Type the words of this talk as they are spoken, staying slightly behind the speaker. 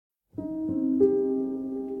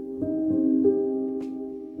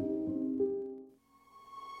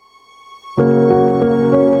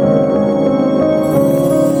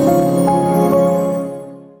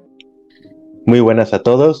Muy buenas a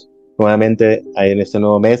todos, nuevamente en este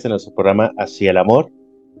nuevo mes en nuestro programa Hacia el Amor.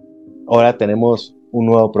 Ahora tenemos un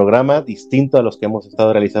nuevo programa distinto a los que hemos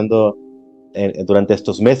estado realizando durante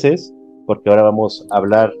estos meses, porque ahora vamos a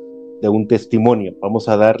hablar de un testimonio. Vamos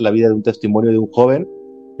a dar la vida de un testimonio de un joven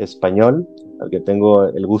español, al que tengo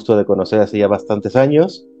el gusto de conocer hace ya bastantes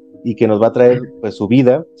años, y que nos va a traer pues, su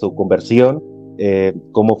vida, su conversión,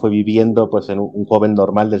 cómo fue viviendo pues, en un joven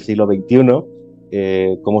normal del siglo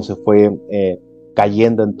XXI, cómo se fue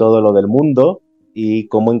cayendo en todo lo del mundo y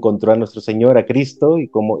cómo encontró a nuestro Señor, a Cristo, y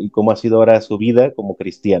cómo ha sido ahora su vida como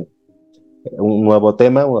cristiano. Un nuevo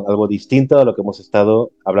tema, algo distinto a lo que hemos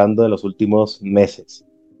estado hablando en los últimos meses.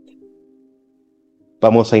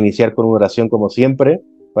 Vamos a iniciar con una oración como siempre,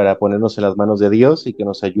 para ponernos en las manos de Dios y que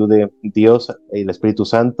nos ayude Dios y el Espíritu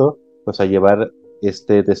Santo pues, a llevar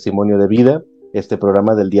este testimonio de vida, este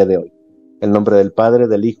programa del día de hoy. En el nombre del Padre,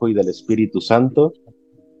 del Hijo y del Espíritu Santo.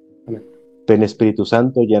 Amén. Ven Espíritu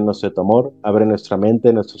Santo, llénanos de tu amor, abre nuestra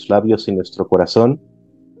mente, nuestros labios y nuestro corazón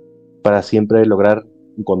para siempre lograr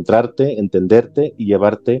encontrarte, entenderte y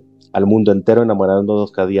llevarte al mundo entero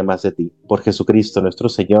enamorándonos cada día más de ti. Por Jesucristo nuestro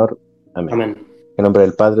Señor. Amén. Amén. En nombre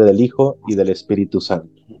del Padre, del Hijo y del Espíritu Santo.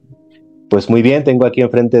 Pues muy bien, tengo aquí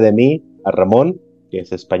enfrente de mí a Ramón, que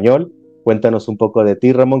es español. Cuéntanos un poco de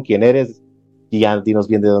ti, Ramón, quién eres, y ya dinos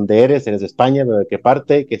bien de dónde eres de España, de qué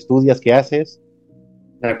parte, qué estudias, qué haces.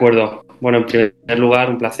 De acuerdo. Bueno, en primer lugar,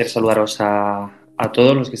 un placer saludaros a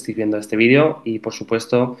todos los que estéis viendo este vídeo y, por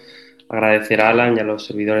supuesto, agradecer a Alan y a los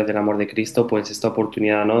servidores del amor de Cristo pues esta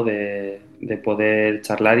oportunidad, ¿no? de poder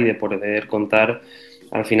charlar y de poder contar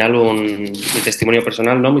al final mi testimonio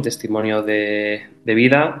personal, ¿no? Mi testimonio de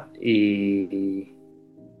vida y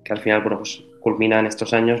que al final, bueno, pues culmina en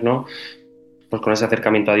estos años, ¿no? Pues con ese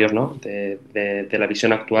acercamiento a Dios, ¿no? De la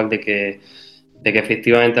visión actual de que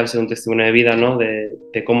efectivamente al ser un testimonio de vida, ¿no?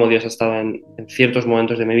 De cómo Dios ha estado en ciertos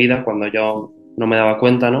momentos de mi vida cuando yo no me daba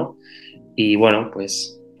cuenta, ¿no? Y bueno,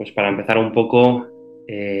 pues para empezar un poco,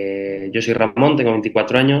 yo soy Ramón, tengo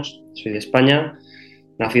 24 años, soy de España,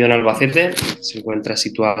 nacido en Albacete, se encuentra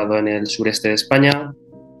situado en el sureste de España,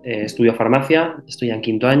 estudio farmacia, estoy en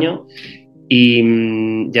quinto año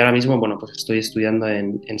y ahora mismo, bueno, pues estoy estudiando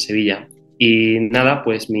en Sevilla. Y nada,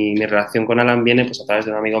 pues mi relación con Alan viene pues a través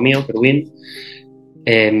de un amigo mío, Kerubín,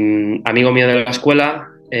 amigo mío de la escuela,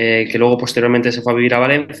 que luego posteriormente se fue a vivir a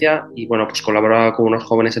Valencia y bueno, pues colaboraba con unos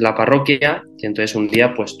jóvenes en la parroquia y entonces un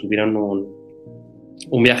día pues tuvieron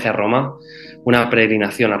un viaje a Roma, una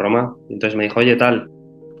peregrinación a Roma. Y entonces me dijo, oye, tal,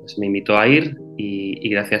 pues me invitó a ir y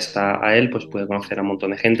gracias a él pues pude conocer a un montón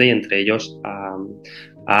de gente y entre ellos a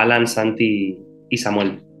Alan, Santi y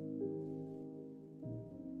Samuel.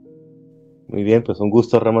 Muy bien, pues un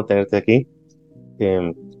gusto, Ramón, tenerte aquí.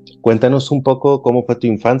 Cuéntanos un poco cómo fue tu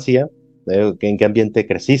infancia, en qué ambiente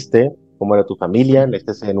creciste, cómo era tu familia,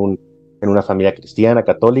 ¿estás en una familia cristiana,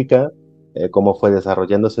 católica? ¿Cómo fue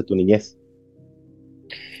desarrollándose tu niñez?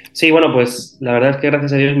 Sí, bueno, pues la verdad es que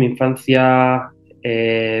gracias a Dios mi infancia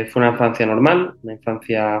fue una infancia normal, una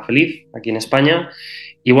infancia feliz aquí en España.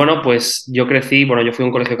 Y bueno, pues yo crecí, bueno, yo fui a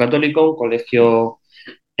un colegio católico, un colegio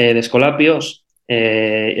de escolapios,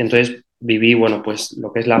 entonces viví, bueno, pues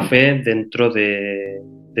lo que es la fe dentro de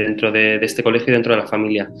este colegio y dentro de la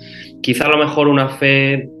familia. Quizá a lo mejor una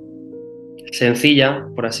fe sencilla,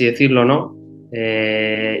 por así decirlo, ¿no?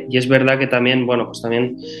 Y es verdad que también, bueno, pues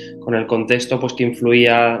también con el contexto pues que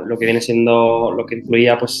influía, lo que viene siendo, lo que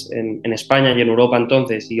influía pues en España y en Europa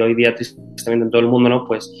entonces y hoy día tristemente en todo el mundo, ¿no?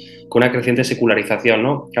 Pues con una creciente secularización,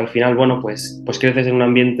 ¿no? Que al final, bueno, pues creces en un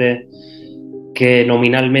ambiente que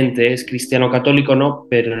nominalmente es cristiano católico, ¿no?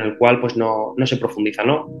 Pero en el cual pues no se profundiza,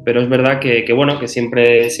 ¿no? Pero es verdad que bueno, que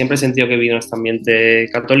siempre he sentido que he vivido en este ambiente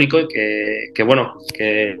católico y que bueno,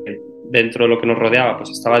 que dentro de lo que nos rodeaba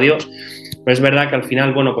pues estaba Dios. Pero es verdad que al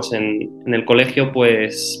final, bueno, pues en el colegio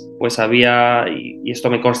pues había, y esto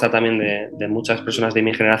me consta también de muchas personas de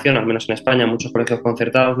mi generación, al menos en España, muchos colegios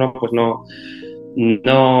concertados, ¿no? Pues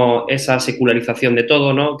no esa secularización de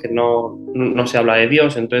todo, ¿no? Que no se habla de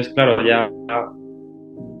Dios. Entonces, claro, ya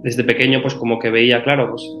desde pequeño pues como que veía, claro,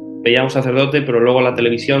 pues veía a un sacerdote, pero luego la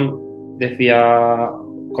televisión decía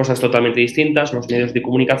cosas totalmente distintas, los medios de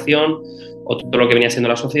comunicación, o todo lo que venía siendo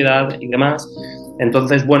la sociedad y demás.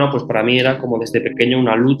 Entonces, bueno, pues para mí era como desde pequeño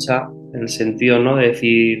una lucha en el sentido, ¿no? De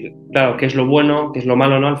decir, claro, qué es lo bueno, qué es lo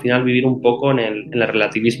malo, ¿no? Al final vivir un poco en el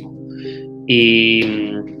relativismo.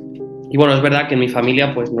 Y bueno, es verdad que en mi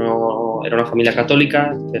familia pues no era una familia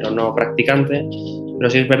católica, pero no practicante. pero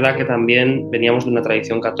sí es verdad que también veníamos de una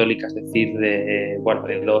tradición católica, es decir, de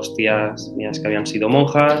dos tías mías que habían sido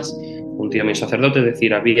monjas, un tío mío sacerdote, es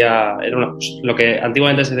decir, pues, lo que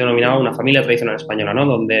antiguamente se denominaba una familia tradicional española, ¿no?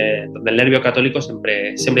 Donde el nervio católico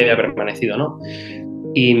siempre había permanecido, ¿no?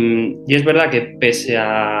 Y es verdad que pese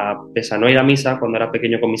a no ir a misa cuando era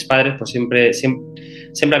pequeño con mis padres, pues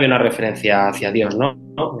siempre había una referencia hacia Dios, ¿no?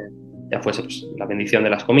 Ya fuese pues, la bendición de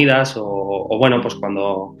las comidas o bueno, pues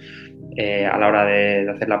cuando a la hora de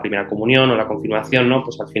hacer la primera comunión o la confirmación, ¿no?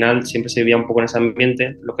 Pues al final siempre se vivía un poco en ese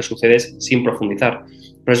ambiente, lo que sucede es sin profundizar.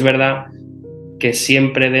 Pero es verdad que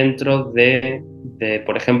siempre dentro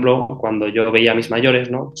por ejemplo, cuando yo veía a mis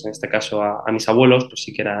mayores, ¿no? Pues en este caso a mis abuelos, pues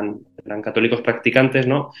sí que eran católicos practicantes,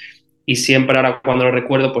 ¿no? Y siempre ahora cuando lo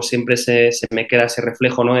recuerdo, pues siempre se me queda ese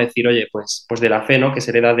reflejo, ¿no? De decir, oye, pues de la fe, ¿no? Que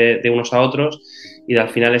se hereda de unos a otros y de al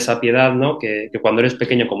final esa piedad, ¿no? Que cuando eres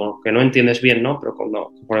pequeño como que no entiendes bien, ¿no? Pero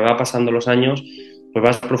cuando va pasando los años, pues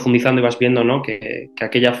vas profundizando y vas viendo, ¿no? Que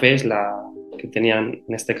aquella fe es la que tenían,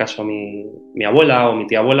 en este caso, mi abuela o mi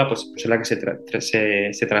tía abuela, pues es la que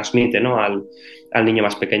se transmite, ¿no? Al niño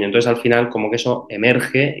más pequeño. Entonces, al final, como que eso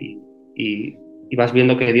emerge y vas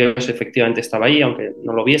viendo que Dios efectivamente estaba ahí, aunque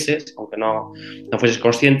no lo vieses, aunque no fueses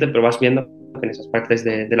consciente, pero vas viendo que en esas partes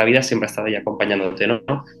de la vida siempre ha estado ahí acompañándote, ¿no?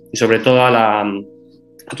 Y sobre todo a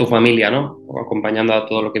tu familia, ¿no? O acompañando a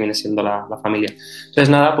todo lo que viene siendo la familia. Entonces,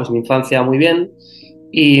 nada, pues mi infancia muy bien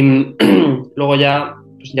y luego ya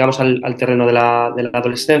pues, llegamos al terreno de la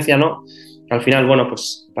adolescencia, ¿no? Al final, bueno,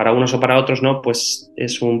 pues para unos o para otros, ¿no? Pues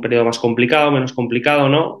es un periodo más complicado, menos complicado,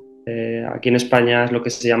 ¿no? Aquí en España es lo que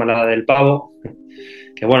se llama la edad del pavo,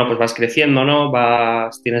 que bueno, pues vas creciendo, ¿no?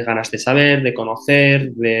 Tienes ganas de saber, de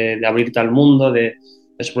conocer, de abrirte al mundo, de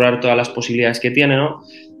explorar todas las posibilidades que tiene, ¿no?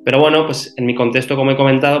 Pero bueno, pues en mi contexto, como he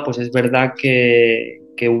comentado, pues es verdad que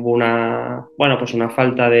hubo una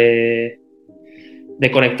falta de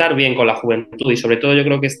conectar bien con la juventud y sobre todo yo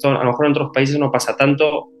creo que esto a lo mejor en otros países no pasa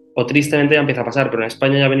tanto o tristemente ya empieza a pasar, pero en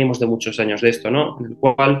España ya venimos de muchos años de esto, ¿no? En el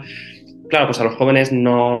cual claro, pues a los jóvenes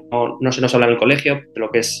no se nos habla en el colegio de lo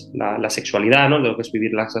que es la sexualidad, ¿no? De lo que es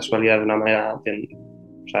vivir la sexualidad de una manera,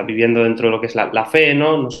 o sea, viviendo dentro de lo que es la fe,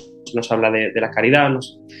 ¿no? Nos habla de la caridad,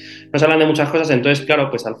 nos hablan de muchas cosas, entonces, claro,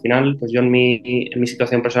 pues al final, pues yo en mi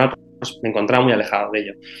situación personal pues me encontraba muy alejado de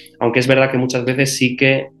ello. Aunque es verdad que muchas veces sí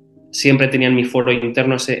que siempre tenía en mi foro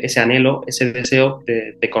interno ese anhelo, ese deseo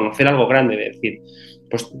de conocer algo grande, de decir,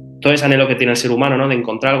 pues todo ese anhelo que tiene el ser humano, ¿no? De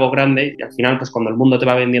encontrar algo grande y al final, pues cuando el mundo te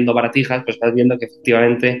va vendiendo baratijas, pues vas viendo que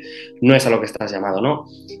efectivamente no es a lo que estás llamado, ¿no?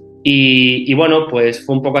 Y bueno, pues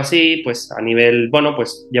fue un poco así, pues a nivel, bueno,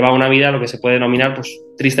 pues llevaba una vida lo que se puede denominar, pues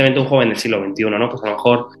tristemente un joven del siglo XXI, ¿no? Pues a lo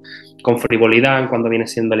mejor con frivolidad cuando viene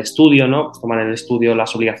siendo el estudio, ¿no? Pues tomar en el estudio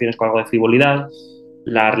las obligaciones con algo de frivolidad,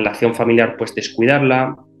 la relación familiar, pues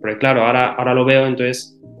descuidarla, porque claro, ahora lo veo,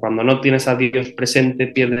 entonces cuando no tienes a Dios presente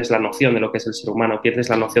pierdes la noción de lo que es el ser humano, pierdes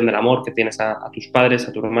la noción del amor que tienes a tus padres,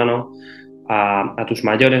 a tu hermano, a tus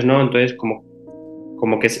mayores, ¿no? Entonces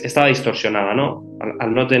como que estaba distorsionada, ¿no?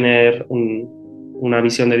 Al no tener una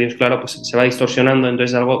visión de Dios claro, pues se va distorsionando,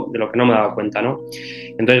 entonces es algo de lo que no me daba cuenta, ¿no?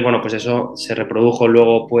 Entonces, bueno, pues eso se reprodujo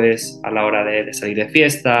luego, pues, a la hora de salir de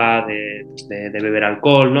fiesta, de beber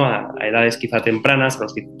alcohol, ¿no? A edades quizá tempranas, a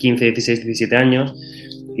los 15, 16, 17 años,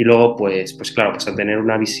 y luego, pues claro, pues a tener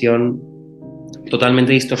una visión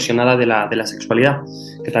totalmente distorsionada de la sexualidad,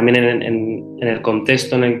 que también en el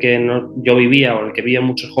contexto en el que yo vivía o en el que vivían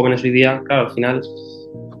muchos jóvenes hoy día, claro, al final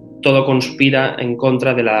todo conspira en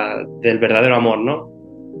contra del verdadero amor, ¿no?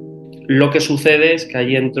 Lo que sucede es que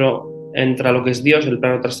ahí entra lo que es Dios, el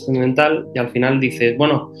plano trascendental, y al final dices,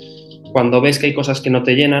 bueno, cuando ves que hay cosas que no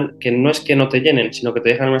te llenan, que no es que no te llenen, sino que te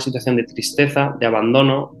dejan en una situación de tristeza, de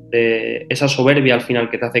abandono, de esa soberbia al final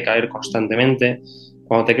que te hace caer constantemente,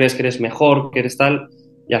 cuando te crees que eres mejor, que eres tal,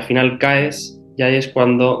 y al final caes, y ahí es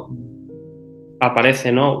cuando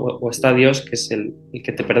aparece, ¿no? O está Dios, que es el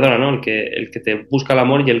que te perdona, ¿no? El que te busca el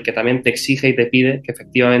amor y el que también te exige y te pide que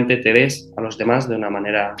efectivamente te des a los demás de una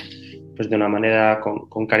manera, pues de una manera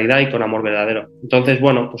con caridad y con amor verdadero. Entonces,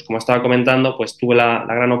 bueno, pues como estaba comentando, pues tuve la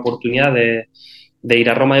gran oportunidad de ir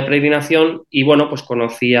a Roma de peregrinación y bueno, pues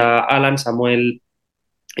conocí a Alan, Samuel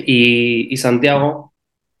y Santiago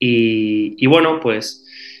y bueno, pues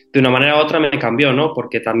de una manera u otra me cambió, ¿no?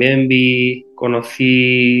 Porque también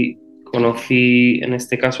conocí en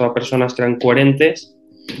este caso a personas que eran coherentes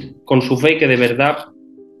con su fe y que de verdad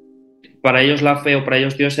para ellos la fe o para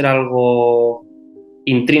ellos Dios era algo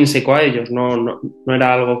intrínseco a ellos, no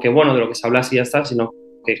era algo que, bueno, de lo que se hablase y ya está, sino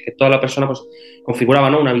que toda la persona pues configuraba,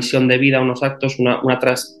 ¿no? Una visión de vida, unos actos, una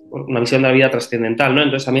visión de la vida trascendental, ¿no?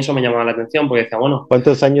 Entonces a mí eso me llamaba la atención porque decía, bueno...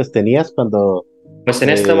 ¿Cuántos años tenías cuando Pues en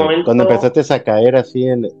este Cuando momento, empezaste a caer así,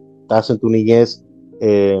 estabas en tu niñez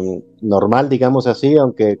normal, digamos así,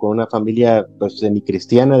 aunque con una familia pues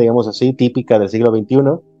semicristiana, digamos así, típica del siglo XXI,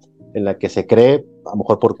 en la que se cree, a lo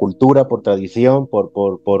mejor por cultura, por tradición,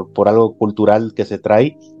 por algo cultural que se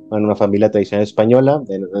trae, en una familia tradicional española,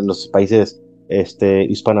 en los países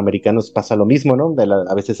hispanoamericanos pasa lo mismo, ¿no?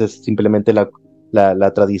 A veces es simplemente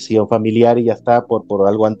la tradición familiar y ya está por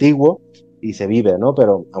algo antiguo y se vive, ¿no?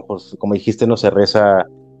 Pero a lo mejor, como dijiste, no se reza,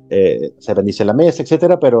 se bendice la mesa,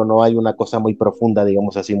 etcétera, pero no hay una cosa muy profunda,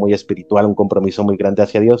 digamos así, muy espiritual, un compromiso muy grande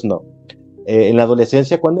hacia Dios, no. En la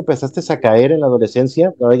adolescencia, ¿cuándo empezaste a caer en la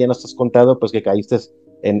adolescencia? Ahora ya nos has contado pues que caíste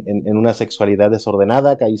en una sexualidad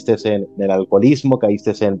desordenada, caíste en el alcoholismo,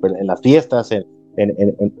 caíste en las fiestas,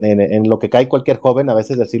 en lo que cae cualquier joven a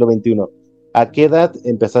veces del siglo XXI. ¿A qué edad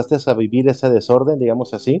empezaste a vivir ese desorden,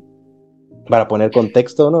 digamos así? Para poner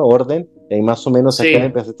contexto, ¿no? Orden, y más o menos a qué edad sí,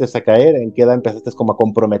 empezaste a caer, en qué edad empezaste como a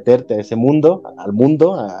comprometerte a ese mundo, al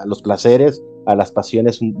mundo, a los placeres, a las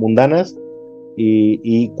pasiones mundanas,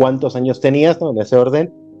 y cuántos años tenías, ¿no? En ese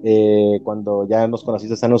orden, cuando ya nos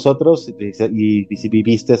conociste a nosotros y si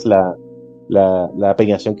viviste la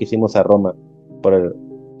peregrinación que hicimos a Roma. Por el,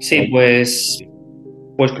 sí, pues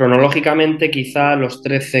cronológicamente quizá a los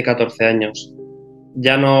 13, 14 años.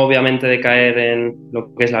 Ya no obviamente de caer en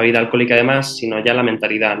lo que es la vida alcohólica y demás, sino ya la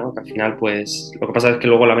mentalidad, ¿no? Que al final, pues, lo que pasa es que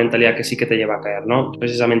luego la mentalidad que sí que te lleva a caer, ¿no?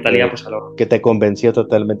 Entonces esa mentalidad, pues que te convenció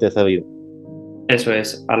totalmente de esa vida. eso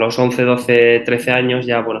es, a los 11, 12, 13 años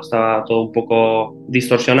ya, bueno, estaba todo un poco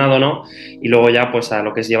distorsionado, ¿no? Y luego ya, pues, a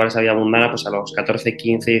lo que es llevar esa vida mundana, pues a los 14,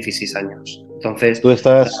 15, 16 años. Entonces, Tú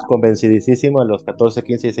estás convencidísimo a los 14,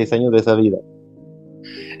 15 y 6 años de esa vida.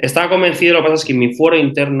 estaba convencido, lo que pasa es que en mi fuero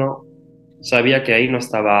interno sabía que ahí no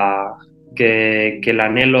estaba, que el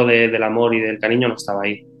anhelo del amor y del cariño no estaba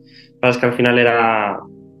ahí. Lo que pasa es que al final era,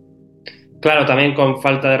 claro, también con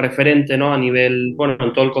falta de referente, ¿no? A nivel, bueno,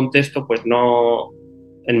 en todo el contexto, pues no,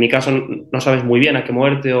 en mi caso no sabes muy bien a qué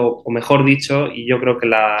moverte, o mejor dicho, y yo creo que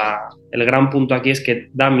el gran punto aquí es que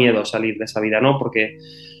da miedo salir de esa vida, ¿no? Porque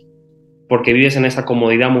vives en esa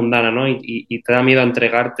comodidad mundana, ¿no? Y te da miedo a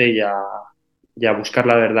entregarte y a buscar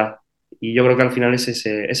la verdad. Y yo creo que al final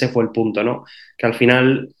ese fue el punto, ¿no? Que al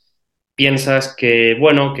final piensas que,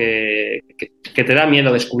 bueno, que te da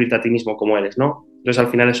miedo descubrirte a ti mismo como eres, ¿no? Entonces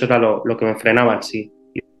al final eso era lo que me frenaba en sí.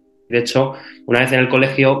 De hecho, una vez en el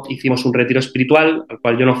colegio hicimos un retiro espiritual al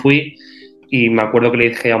cual yo no fui y me acuerdo que le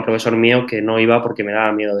dije a un profesor mío que no iba porque me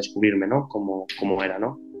daba miedo descubrirme, ¿no? Como era,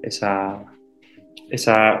 ¿no?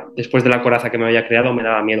 Después de la coraza que me había creado, me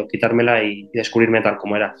daba miedo quitármela y descubrirme tal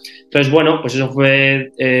como era. Entonces, bueno, pues eso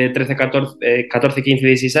fue 13, 14, 14, 15,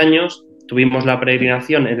 16 años. Tuvimos la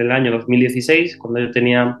peregrinación en el año 2016, cuando yo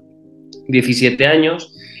tenía 17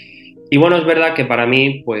 años. Y bueno, es verdad que para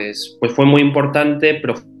mí pues fue muy importante,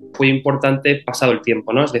 pero fue importante pasado el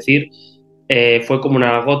tiempo, ¿no? Es decir, fue como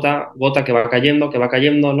una gota que va cayendo,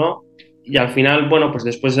 ¿no? Y al final, bueno, pues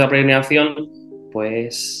después de la peregrinación,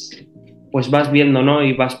 pues, pues vas viendo, ¿no?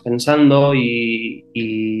 Y vas pensando y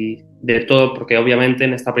de todo, porque obviamente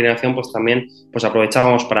en esta peregrinación pues también pues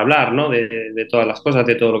aprovechábamos para hablar, ¿no? De todas las cosas,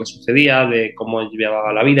 de todo lo que sucedía, de cómo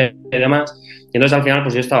llevaba la vida y demás. Y entonces al final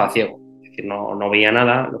pues yo estaba ciego, es decir, no veía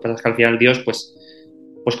nada. Lo que pasa es que al final Dios pues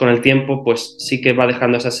con el tiempo pues sí que va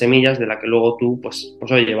dejando esas semillas de las que luego tú pues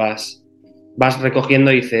oye, vas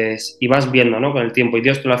recogiendo y dices, y vas viendo, ¿no? Con el tiempo, y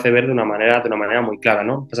Dios te lo hace ver de una manera muy clara,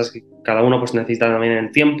 ¿no? Lo que pasa es que cada uno pues necesita también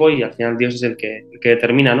el tiempo y al final Dios es el que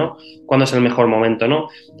determina, ¿no? Cuándo es el mejor momento, ¿no?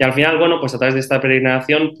 Y al final, bueno, pues a través de esta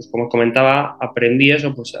peregrinación, pues como os comentaba, aprendí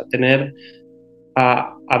eso, pues a tener,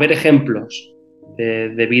 a ver ejemplos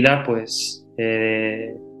de vida, pues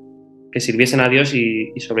que sirviesen a Dios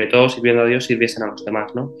y sobre todo sirviendo a Dios sirviesen a los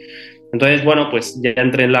demás, ¿no? Entonces, bueno, pues ya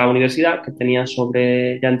entré en la universidad, que tenía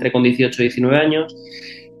ya entré con 18, 19 años,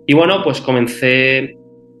 y bueno, pues comencé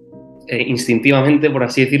instintivamente, por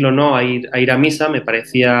así decirlo, ¿no? A ir a misa. Me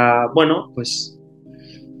parecía, bueno, pues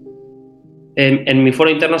en mi foro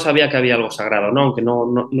interno sabía que había algo sagrado, ¿no? Aunque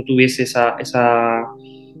no tuviese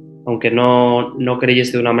aunque no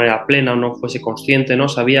creyese de una manera plena o no fuese consciente, ¿no?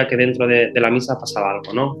 Sabía que dentro de la misa pasaba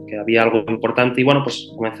algo, ¿no? Que había algo importante y bueno,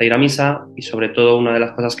 pues comencé a ir a misa y sobre todo una de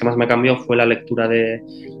las cosas que más me cambió fue la lectura de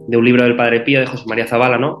un libro del Padre Pío, de José María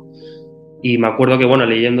Zabala, ¿no? Y me acuerdo que, bueno,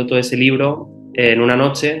 leyendo todo ese libro, en una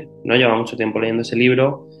noche, no llevaba mucho tiempo leyendo ese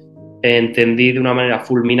libro, entendí de una manera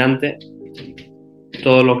fulminante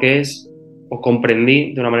todo lo que es, o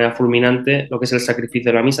comprendí de una manera fulminante lo que es el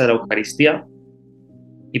sacrificio de la misa, de la Eucaristía.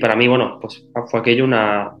 Y para mí, bueno, pues fue aquello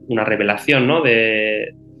una revelación, ¿no?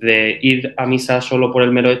 De ir a misa solo por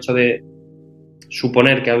el mero hecho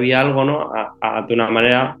suponer que había algo, ¿no? De una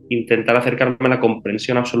manera intentar acercarme a la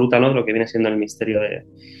comprensión absoluta, ¿no? De lo que viene siendo el misterio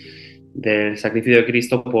del sacrificio de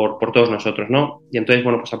Cristo por todos nosotros, ¿no? Y entonces,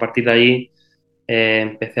 bueno, pues a partir de ahí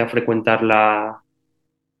empecé a frecuentar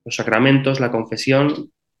los sacramentos, la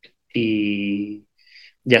confesión y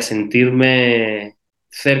a sentirme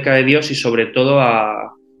cerca de Dios y sobre todo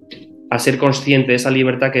a ser consciente de esa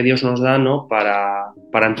libertad que Dios nos da, ¿no? Para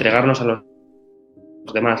entregarnos a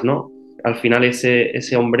los demás, ¿no? Al final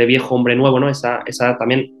ese hombre viejo, hombre nuevo, ¿no? Esa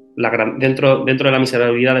también, dentro de la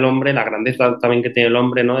miserabilidad del hombre, la grandeza también que tiene el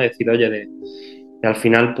hombre, ¿no? De decir, oye, de al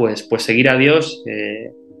final, pues seguir a Dios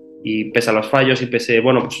y pese a los fallos y pese,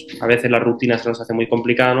 bueno, pues a veces la rutina se nos hace muy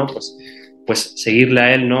complicada, ¿no? Pues seguirle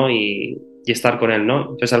a Él, ¿no? Y estar con Él, ¿no?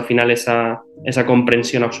 Entonces, al final, esa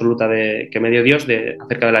comprensión absoluta que me dio Dios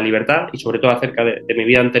acerca de la libertad y sobre todo acerca de mi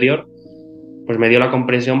vida anterior, pues me dio la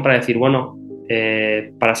comprensión para decir, bueno,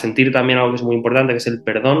 para sentir también algo que es muy importante, que es el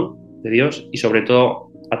perdón de Dios y sobre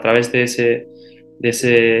todo a través de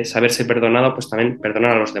ese saberse perdonado, pues también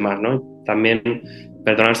perdonar a los demás, ¿no? También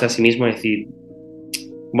perdonarse a sí mismo y decir,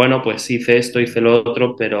 bueno, pues hice esto, hice lo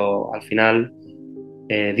otro, pero al final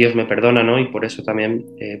Dios me perdona, ¿no? Y por eso también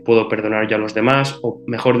puedo perdonar yo a los demás, o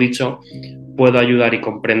mejor dicho, puedo ayudar y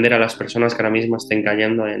comprender a las personas que ahora mismo estén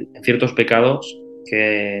cayendo en ciertos pecados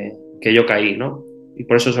que yo caí, ¿no? Y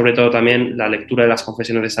por eso, sobre todo, también la lectura de las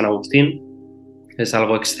confesiones de San Agustín es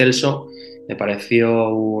algo excelso. Me pareció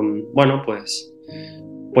bueno, pues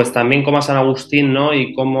también como a San Agustín, ¿no?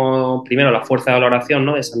 Y como, primero, la fuerza de la oración,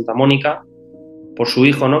 ¿no? De Santa Mónica, por su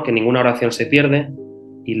hijo, ¿no? Que ninguna oración se pierde.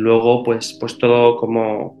 Y luego, pues todo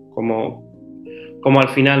como al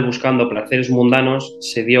final, buscando placeres mundanos,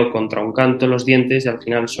 se dio contra un canto en los dientes y al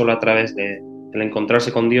final solo a través del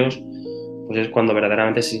encontrarse con Dios, pues es cuando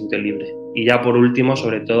verdaderamente se sintió libre. Y ya por último,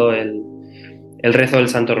 sobre todo, el rezo del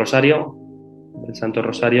Santo Rosario,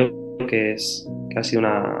 que ha sido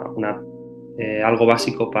algo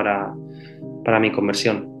básico para mi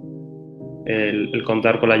conversión, el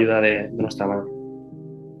contar con la ayuda de nuestra madre.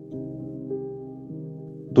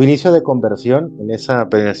 Tu inicio de conversión, en esa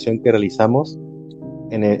peregrinación que realizamos,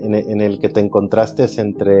 en el que te encontraste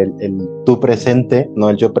entre el tú presente, no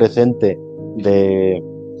el yo presente de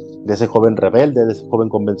ese joven rebelde, de ese joven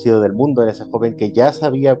convencido del mundo, de ese joven que ya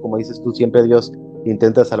sabía, como dices tú, siempre Dios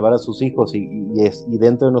intenta salvar a sus hijos y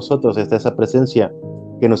dentro de nosotros está esa presencia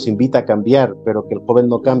que nos invita a cambiar, pero que el joven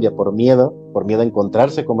no cambia por miedo a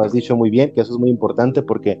encontrarse, como has dicho muy bien, que eso es muy importante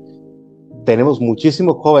porque tenemos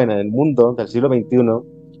muchísimo joven en el mundo del siglo XXI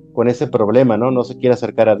con ese problema, ¿no? No se quiere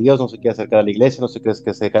acercar a Dios, no se quiere acercar a la iglesia, no se quiere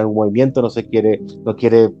acercar a un movimiento, no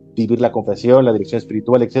quiere vivir la confesión, la dirección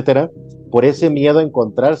espiritual, etcétera, por ese miedo a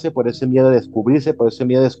encontrarse, por ese miedo a descubrirse, por ese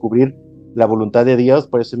miedo a descubrir la voluntad de Dios,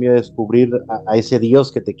 por ese miedo a descubrir a ese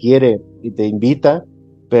Dios que te quiere y te invita,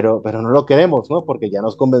 pero no lo queremos, ¿no? Porque ya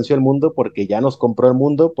nos convenció el mundo, porque ya nos compró el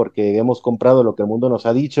mundo, porque hemos comprado lo que el mundo nos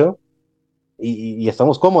ha dicho y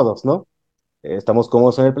estamos cómodos, ¿no? Estamos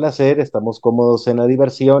cómodos en el placer, estamos cómodos en la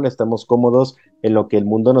diversión, estamos cómodos en lo que el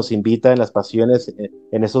mundo nos invita, en las pasiones,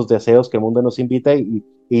 en esos deseos que el mundo nos invita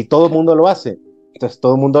y todo el mundo lo hace. Entonces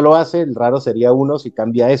todo el mundo lo hace, el raro sería uno si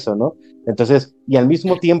cambia eso, ¿no? Entonces, y al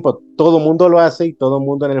mismo tiempo todo el mundo lo hace y todo el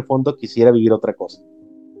mundo en el fondo quisiera vivir otra cosa.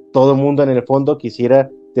 Todo el mundo en el fondo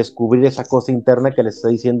quisiera descubrir esa cosa interna que les está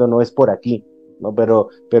diciendo no es por aquí, ¿no?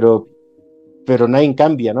 Pero nadie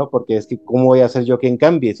cambia, ¿no? Porque es que, ¿cómo voy a hacer yo quien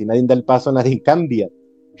cambie? Si nadie da el paso, nadie cambia.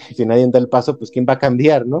 Si nadie da el paso, pues ¿quién va a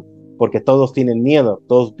cambiar, no? Porque todos tienen miedo,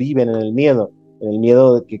 todos viven en el miedo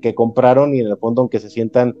que compraron y en el fondo, aunque se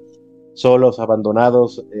sientan solos,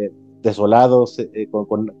 abandonados, desolados,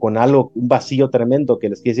 con algo, un vacío tremendo que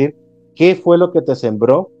les quiere decir, ¿qué fue lo que te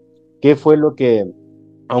sembró? ¿Qué fue lo que,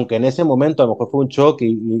 aunque en ese momento a lo mejor fue un shock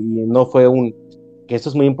y no fue que eso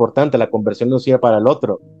es muy importante, la conversión no sirve para el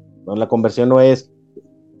otro, ¿no? La conversión no es,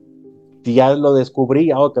 ya lo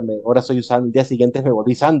descubrí, ahora soy un santo, el día siguiente me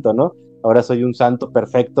volví santo, ¿no? Ahora soy un santo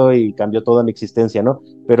perfecto y cambió toda mi existencia, ¿no?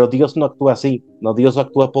 Pero Dios no actúa así, ¿no? Dios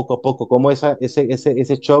actúa poco a poco, como ese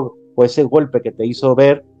shock o ese golpe que te hizo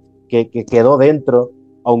ver que quedó dentro,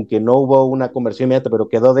 aunque no hubo una conversión inmediata, pero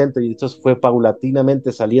quedó dentro y esto fue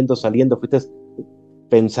paulatinamente saliendo, fuiste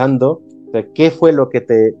pensando, o sea, qué fue lo que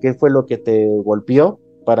te golpeó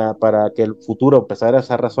para que el futuro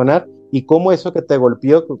empezaras a razonar y cómo eso que te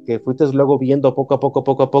golpeó, que fuiste luego viendo poco a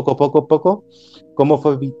poco, cómo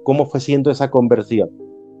fue siendo esa conversión.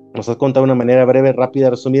 Nos has contado de una manera breve, rápida,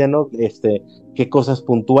 resumida, ¿no? Qué cosas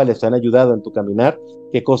puntuales te han ayudado en tu caminar,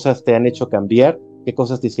 qué cosas te han hecho cambiar, qué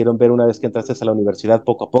cosas te hicieron ver una vez que entraste a la universidad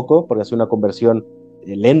poco a poco, porque es una conversión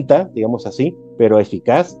lenta, digamos así, pero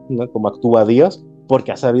eficaz, ¿no? Como actúa Dios.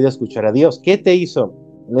 porque has sabido escuchar a Dios. ¿Qué te hizo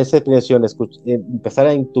en esa expresión empezar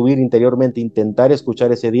a intuir interiormente, intentar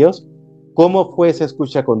escuchar ese Dios? ¿Cómo fue esa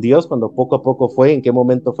escucha con Dios? Cuando poco a poco fue, ¿en qué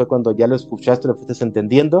momento fue cuando ya lo escuchaste, lo fuiste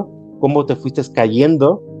entendiendo? ¿Cómo te fuiste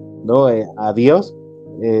cayendo, ¿no? A Dios?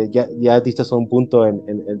 Ya diste un punto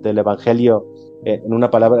del Evangelio, en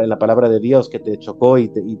la palabra de Dios que te chocó y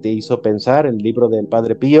te hizo pensar, en el libro del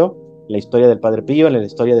Padre Pío, en la historia del Padre Pío, en la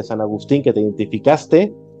historia de San Agustín, que te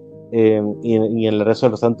identificaste, y en el resto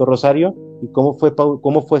del Santo Rosario. ¿Y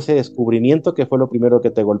cómo fue ese descubrimiento? ¿Qué fue lo primero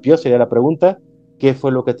que te golpeó? Sería la pregunta. ¿Qué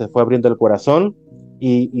fue lo que te fue abriendo el corazón?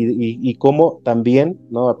 Y cómo también,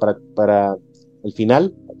 ¿no? Para el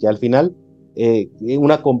final, ya al final,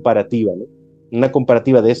 una comparativa, ¿no? Una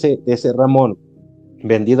comparativa de ese Ramón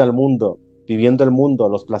vendido al mundo, viviendo el mundo,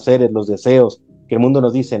 los placeres, los deseos, que el mundo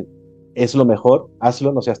nos dicen, es lo mejor,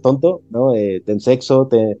 hazlo, no seas tonto, ¿no? Ten sexo,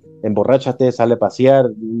 emborráchate, sale a pasear,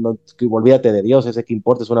 no, olvídate de Dios, ese que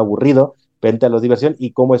importa es un aburrido, vente a la diversión.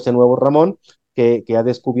 Y como este nuevo Ramón, que ha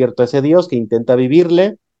descubierto a ese Dios, que intenta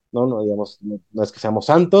vivirle, no, digamos, no es que seamos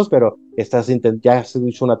santos, pero ya has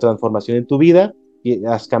hecho una transformación en tu vida, y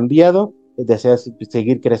has cambiado, deseas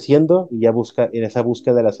seguir creciendo y ya en esa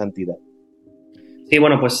búsqueda de la santidad. Sí,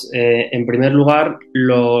 bueno, pues en primer lugar,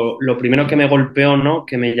 lo primero que me golpeó, ¿no?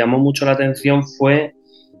 Que me llamó mucho la atención fue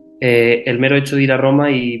el mero hecho de ir a Roma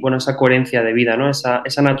y, bueno, esa coherencia de vida, ¿no?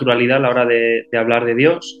 Esa naturalidad a la hora de hablar de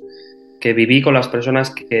Dios, que viví con las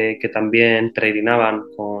personas que también peregrinaban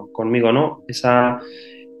conmigo, ¿no? Esa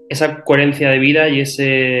coherencia de vida y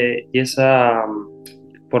esa,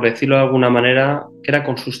 por decirlo de alguna manera, que era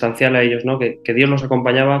consustancial a ellos, ¿no? Que Dios los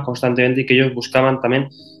acompañaba constantemente y que ellos buscaban también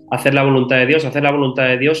hacer la voluntad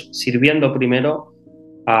de Dios sirviendo primero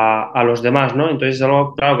a los demás, ¿no? Entonces es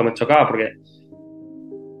algo, claro, que me chocaba porque,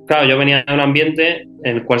 claro, yo venía de un ambiente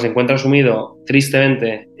en el cual se encuentra sumido,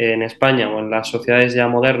 tristemente, en España o en las sociedades ya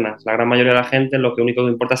modernas, la gran mayoría de la gente lo que único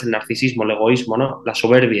que importa es el narcisismo, el egoísmo, ¿no? La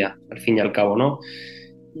soberbia, al fin y al cabo, ¿no?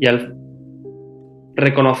 Y al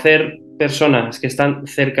reconocer personas que están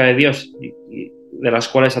cerca de Dios y de las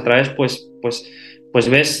cuales a través pues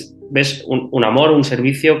ves un amor, un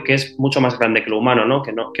servicio que es mucho más grande que lo humano, ¿no?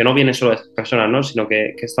 Que no viene solo de esas personas, ¿no? Sino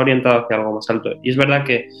que está orientado hacia algo más alto. Y es verdad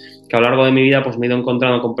que a lo largo de mi vida pues me he ido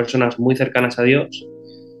encontrando con personas muy cercanas a Dios,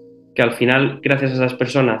 que al final, gracias a esas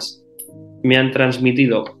personas, me han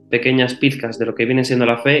transmitido pequeñas pizcas de lo que viene siendo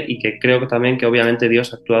la fe y que creo que también que obviamente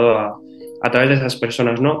Dios ha actuado a través de esas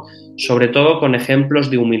personas, ¿no? Sobre todo con ejemplos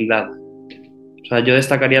de humildad. O sea, yo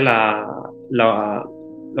destacaría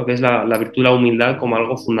lo que es la virtud de la humildad como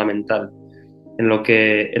algo fundamental en lo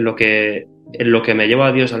que me lleva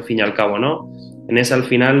a Dios al fin y al cabo, ¿no? Al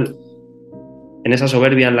final, en esa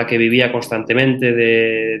soberbia en la que vivía constantemente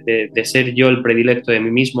de ser yo el predilecto de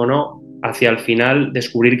mí mismo, ¿no? Hacia el final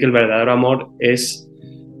descubrir que el verdadero amor es,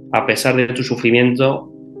 a pesar de tu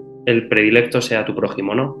sufrimiento, el predilecto sea tu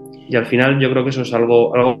prójimo, ¿no? Y al final yo creo que eso es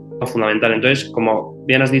algo fundamental. Entonces, como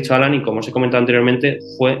bien has dicho, Alan, y como os he comentado anteriormente,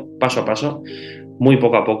 fue paso a paso, muy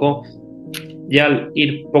poco a poco. Y al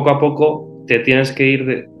ir poco a poco, te tienes que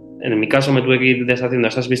ir, en mi caso me tuve que ir deshaciendo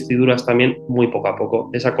esas vestiduras también muy poco a poco,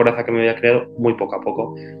 esa coraza que me había creado muy poco a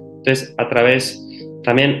poco. Entonces, a través,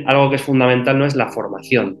 también algo que es fundamental no es la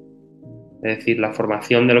formación, es decir, la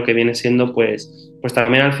formación de lo que viene siendo, pues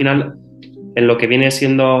también al final, en lo que viene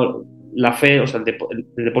siendo la fe, o sea, el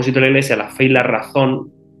depósito de la iglesia, la fe y la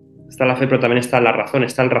razón, está la fe, pero también está la razón,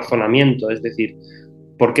 está el razonamiento, es decir,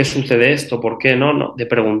 ¿por qué sucede esto? ¿Por qué no? ¿No? De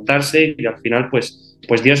preguntarse y al final, pues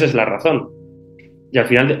Dios es la razón. Y al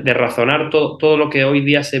final de razonar todo lo que hoy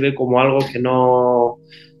día se ve como algo que no,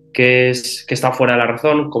 que está fuera de la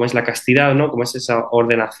razón, como es la castidad, ¿no? Como es esa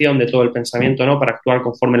ordenación de todo el pensamiento, ¿no? Para actuar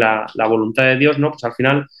conforme la voluntad de Dios, ¿no? Pues al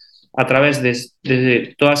final, a través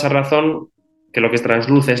de toda esa razón, que lo que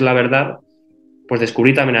trasluce es la verdad, pues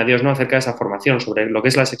descubrí también a Dios, ¿no? Acerca de esa formación, sobre lo que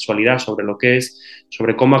es la sexualidad, sobre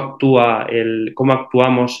cómo cómo actúa el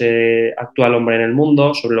hombre en el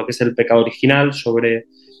mundo, sobre lo que es el pecado original, sobre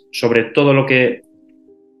todo lo que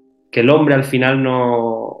el hombre al final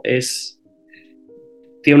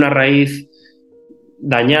tiene una raíz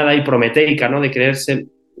dañada y prometeica, ¿no? De creerse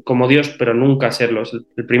como Dios, pero nunca serlo. Es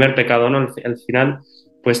el primer pecado, ¿no? Al final,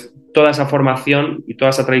 pues toda esa formación y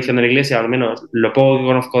toda esa tradición de la Iglesia, al menos lo poco que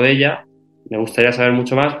conozco de ella, me gustaría saber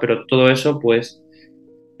mucho más, pero todo eso, pues,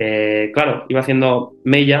 claro, iba haciendo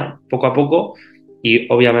mella poco a poco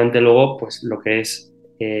y obviamente luego, pues, lo que es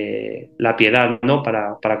la piedad, ¿no?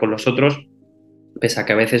 Para con los otros, pese a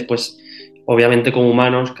que a veces, pues, obviamente como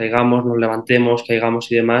humanos caigamos, nos levantemos,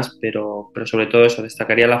 caigamos y demás, pero sobre todo eso,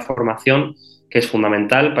 destacaría la formación, que es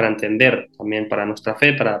fundamental para entender también para nuestra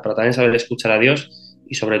fe, para también saber escuchar a Dios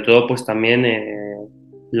y sobre todo, pues, también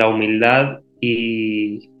la humildad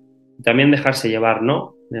y también dejarse llevar,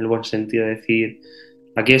 ¿no? En el buen sentido de decir,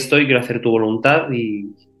 aquí estoy, quiero hacer tu voluntad y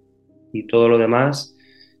todo lo demás,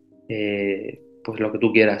 pues lo que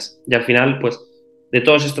tú quieras. Y al final, pues de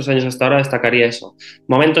todos estos años hasta ahora destacaría eso.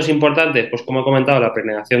 Momentos importantes, pues como he comentado, la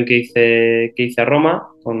peregrinación que hice a Roma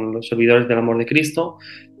con los servidores del amor de Cristo,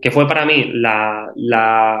 que fue para mí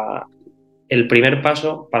el primer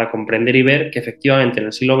paso para comprender y ver que efectivamente en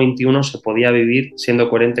el siglo XXI se podía vivir siendo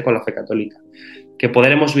coherente con la fe católica. Que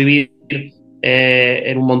podremos vivir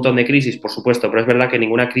en un montón de crisis, por supuesto, pero es verdad que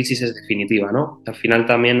ninguna crisis es definitiva, ¿no? Al final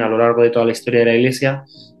también, a lo largo de toda la historia de la Iglesia,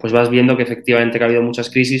 pues vas viendo que efectivamente ha habido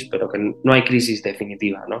muchas crisis, pero que no hay crisis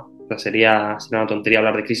definitiva, ¿no? O sea, sería una tontería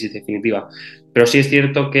hablar de crisis definitiva. Pero sí es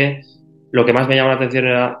cierto que lo que más me llama la atención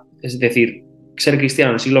es decir, ser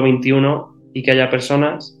cristiano en el siglo XXI y que haya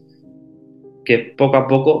personas que poco a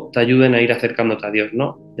poco te ayuden a ir acercándote a Dios,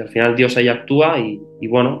 ¿no? Y al final Dios ahí actúa y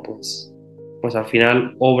bueno, pues al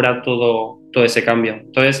final obra todo ese cambio.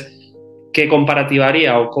 Entonces, ¿qué comparativa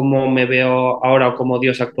haría o cómo me veo ahora o cómo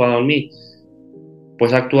Dios ha actuado en mí?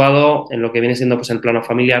 Pues ha actuado en lo que viene siendo pues el plano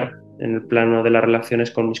familiar, en el plano de las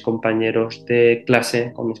relaciones con mis compañeros de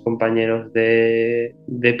clase, con mis compañeros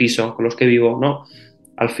de piso, con los que vivo, ¿no?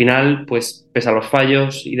 Al final, pues pese a los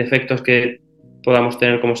fallos y defectos que podamos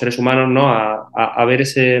tener como seres humanos, ¿no? A ver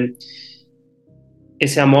ese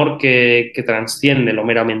amor que trasciende lo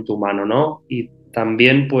meramente humano, ¿no? Y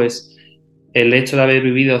también, pues, el hecho de haber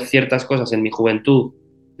vivido ciertas cosas en mi juventud,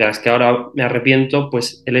 de las que ahora me arrepiento,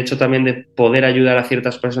 pues el hecho también de poder ayudar a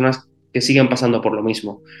ciertas personas que siguen pasando por lo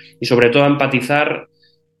mismo. Y sobre todo a empatizar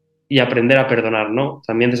y aprender a perdonar, ¿no?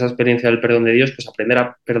 También de esa experiencia del perdón de Dios, pues aprender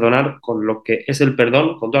a perdonar con lo que es el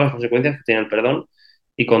perdón, con todas las consecuencias que tiene el perdón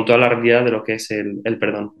y con toda la realidad de lo que es el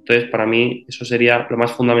perdón. Entonces, para mí, eso sería lo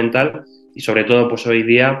más fundamental y sobre todo, pues hoy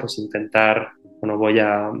día, pues intentar, bueno, voy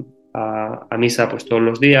a misa pues todos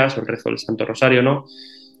los días, o el rezo del Santo Rosario, ¿no?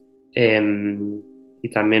 Eh, y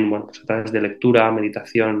también, bueno, pues a través de lectura,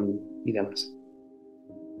 meditación y demás.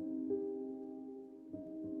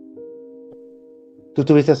 Tú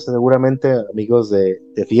tuviste seguramente amigos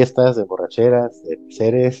de fiestas, de borracheras, de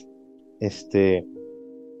placeres. Este,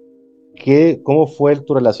 ¿Cómo fue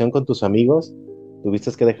tu relación con tus amigos?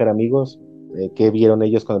 ¿Tuviste que dejar amigos? ¿Qué vieron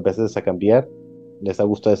ellos cuando empezaste a cambiar? ¿Les ha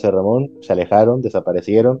gustado ese Ramón? ¿Se alejaron?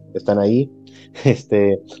 ¿Desaparecieron? ¿Están ahí?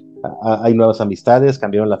 Este, ¿Hay nuevas amistades?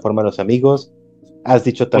 ¿Cambiaron la forma de los amigos? Has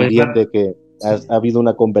dicho Pues también de que ha habido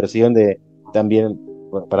una conversión de también,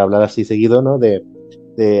 bueno, para hablar así seguido, ¿no? De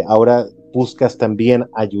ahora buscas también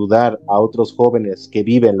ayudar a otros jóvenes que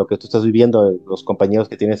viven lo que tú estás viviendo, los compañeros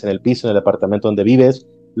que tienes en el piso, en el apartamento donde vives,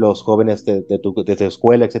 los jóvenes de tu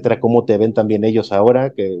escuela, etcétera, cómo te ven también ellos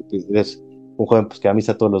ahora, que eres un joven pues, que va a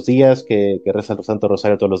misa todos los días, que reza el Santo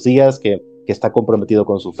Rosario todos los días, que está comprometido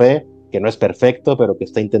con su fe, que no es perfecto, pero que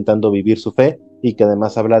está intentando vivir su fe y que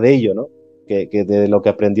además habla de ello, ¿no? Que de lo que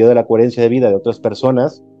aprendió de la coherencia de vida de otras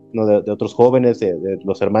personas, ¿no? De otros jóvenes, de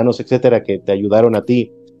los hermanos, etcétera, que te ayudaron a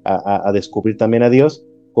ti a descubrir también a Dios.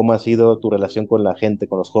 ¿Cómo ha sido tu relación con la gente,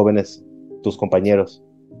 con los jóvenes, tus compañeros?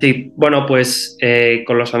 sí, bueno, pues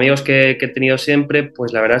con los amigos que he tenido siempre,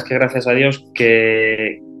 pues la verdad es que gracias a Dios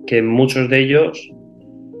que muchos de ellos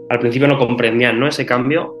al principio no comprendían, ¿no? Ese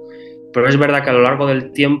cambio, pero es verdad que a lo largo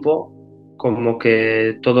del tiempo, como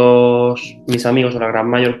que todos mis amigos o la gran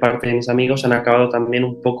mayor parte de mis amigos han acabado también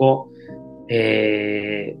un poco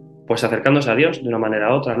pues acercándose a Dios de una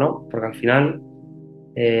manera u otra, ¿no? Porque al final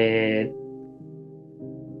eh,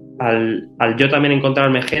 al yo también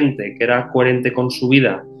encontrarme gente que era coherente con su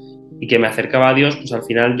vida y que me acercaba a Dios, pues al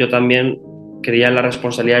final yo también creía en la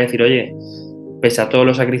responsabilidad de decir, oye, pese a todos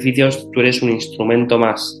los sacrificios, tú eres un instrumento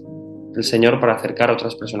más del Señor para acercar a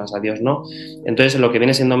otras personas a Dios, ¿no? Entonces, en lo que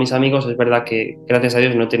viene siendo mis amigos, es verdad que gracias a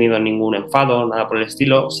Dios no he tenido ningún enfado, nada por el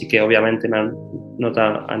estilo, sí que obviamente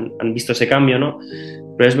han visto ese cambio, ¿no?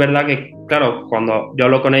 Pero es verdad que, claro, cuando yo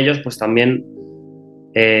hablo con ellos, pues también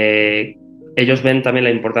eh, ellos ven también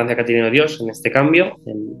la importancia que ha tenido Dios en este cambio,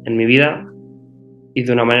 en mi vida, y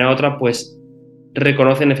de una manera u otra, pues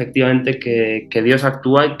reconocen efectivamente que Dios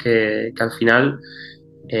actúa y que al final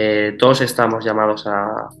todos estamos llamados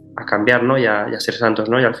a cambiar, ¿no? Y a ser santos,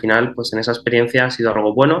 ¿no? Y al final, pues en esa experiencia ha sido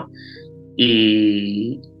algo bueno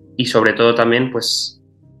y sobre todo también, pues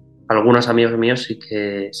algunos amigos míos sí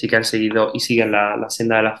que han seguido y siguen la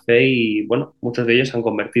senda de la fe y, bueno, muchos de ellos se han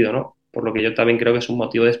convertido, ¿no? Por lo que yo también creo que es un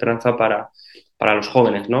motivo de esperanza para los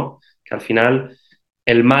jóvenes, ¿no? Que al final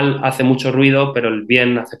el mal hace mucho ruido, pero el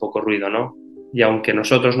bien hace poco ruido, ¿no? Y aunque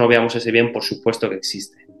nosotros no veamos ese bien, por supuesto que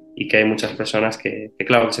existe. Y que hay muchas personas que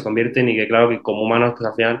claro, que se convierten y que, claro, que como humanos, pues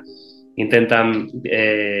al final intentan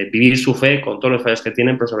vivir su fe con todos los fallos que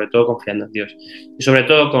tienen, pero sobre todo confiando en Dios. Y sobre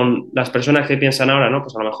todo con las personas que piensan ahora, ¿no?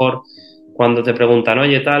 Pues a lo mejor cuando te preguntan,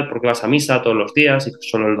 oye, tal, ¿por qué vas a misa todos los días y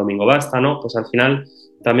solo el domingo basta, ¿no? Pues al final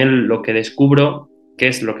también lo que descubro, que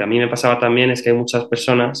es lo que a mí me pasaba también, es que hay muchas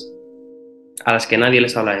personas a las que nadie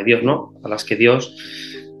les habla de Dios, ¿no? A las que Dios,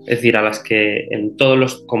 es decir, a las que en todos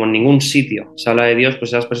los, como en ningún sitio se habla de Dios,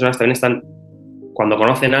 pues esas personas también están, cuando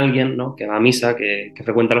conocen a alguien, ¿no? Que va a misa, que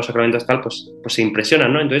frecuenta los sacramentos tal, pues se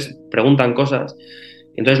impresionan, ¿no? Entonces preguntan cosas.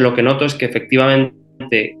 Entonces lo que noto es que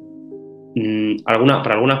efectivamente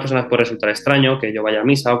para algunas personas puede resultar extraño que yo vaya a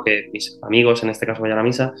misa o que mis amigos en este caso vayan a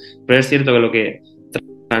misa, pero es cierto que lo que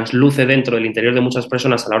transluce dentro del interior de muchas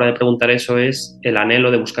personas a la hora de preguntar eso es el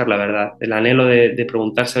anhelo de buscar la verdad, el anhelo de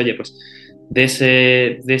preguntarse, oye, pues de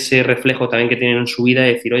ese reflejo también que tienen en su vida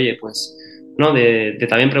y decir, oye, pues, ¿no? De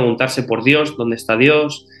también preguntarse por Dios, dónde está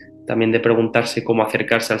Dios, también de preguntarse cómo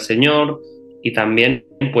acercarse al Señor y también,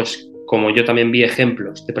 pues, como yo también vi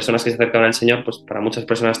ejemplos de personas que se acercaban al Señor, pues para muchas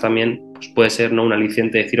personas también pues puede ser, ¿no? Un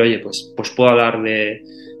aliciente de decir, oye, pues puedo hablar de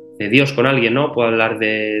Dios con alguien, ¿no? Puedo hablar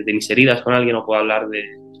de mis heridas con alguien o puedo hablar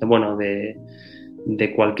bueno,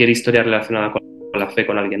 de cualquier historia relacionada con la fe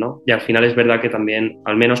con alguien, ¿no? Y al final es verdad que también,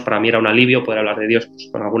 al menos para mí era un alivio poder hablar de Dios pues,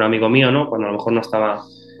 con algún amigo mío, ¿no? Cuando a lo mejor no estaba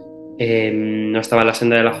en la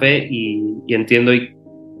senda de la fe y entiendo y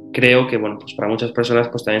creo que, bueno, pues para muchas personas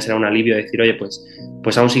pues también será un alivio decir, oye,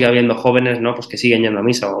 pues aún sigue habiendo jóvenes, ¿no? Pues que siguen yendo a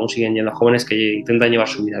misa o aún siguen yendo jóvenes que intentan llevar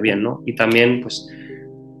su vida bien, ¿no? Y también, pues,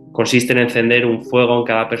 consiste en encender un fuego en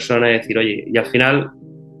cada persona y decir, oye, y al final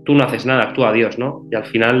tú no haces nada, actúa Dios, ¿no? Y al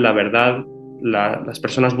final la verdad, las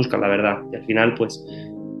personas buscan la verdad y al final, pues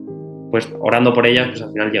orando por ellas, pues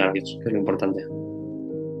al final llega a Dios, que es lo importante.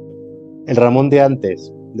 El Ramón de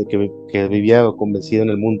antes, que vivía convencido en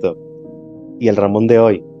el mundo, y el Ramón de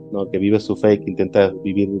hoy, ¿no? Que vive su fe y que intenta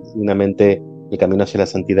vivir dignamente el camino hacia la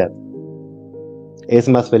santidad, ¿es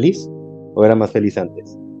más feliz o era más feliz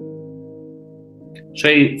antes?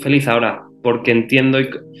 Soy feliz ahora porque entiendo,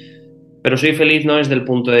 pero soy feliz no desde el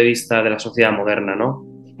punto de vista de la sociedad moderna, ¿no?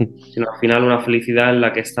 Sino al final una felicidad en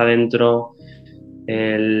la que está dentro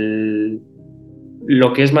el,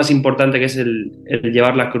 lo que es más importante, que es el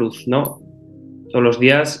llevar la cruz, ¿no? Todos los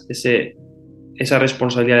días esa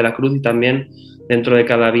responsabilidad de la cruz y también dentro de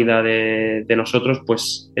cada vida de nosotros,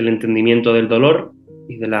 pues el entendimiento del dolor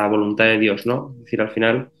y de la voluntad de Dios, ¿no? Es decir, al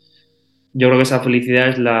final yo creo que esa felicidad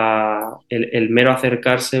es el mero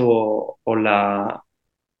acercarse un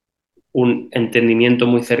entendimiento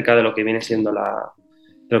muy cerca de lo que viene siendo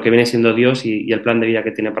de lo que viene siendo Dios y el plan de vida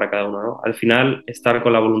que tiene para cada uno, ¿no? Al final, estar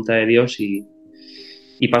con la voluntad de Dios y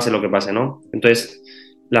pase lo que pase, ¿no? Entonces,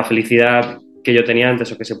 la felicidad que yo tenía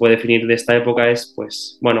antes o que se puede definir de esta época es,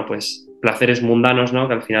 pues, bueno, pues placeres mundanos, ¿no?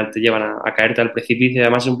 Que al final te llevan a caerte al precipicio y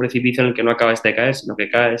además es un precipicio en el que no acabas de caer, sino que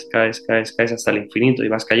caes hasta el infinito y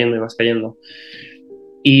vas cayendo y vas cayendo.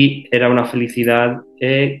 Y era una felicidad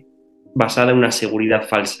basada en una seguridad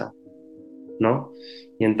falsa, ¿no?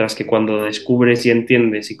 Mientras que cuando descubres y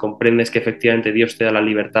entiendes y comprendes que efectivamente Dios te da la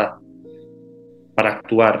libertad para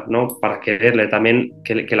actuar, ¿no? Para quererle, también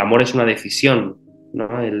que el amor es una decisión,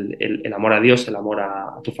 ¿no? El amor a Dios, el amor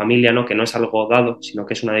a tu familia, ¿no? Que no es algo dado, sino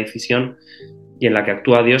que es una decisión y en la que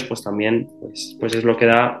actúa Dios, pues también pues es lo que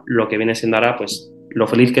da, lo que viene siendo ahora, pues lo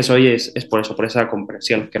feliz que soy es por eso, por esa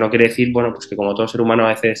comprensión, que no quiere decir, bueno, pues que como todo ser humano a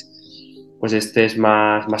veces pues estés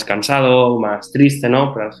más cansado, más triste,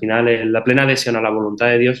 ¿no? Pero al final la plena adhesión a la voluntad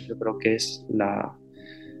de Dios yo creo que es la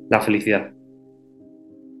felicidad.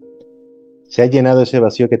 ¿Se ha llenado ese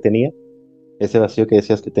vacío que tenía? Ese vacío que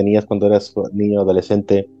decías que tenías cuando eras niño o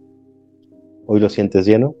adolescente, ¿hoy lo sientes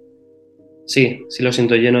lleno? Sí, sí lo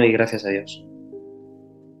siento lleno y gracias a Dios.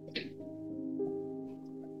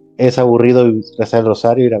 ¿Es aburrido rezar el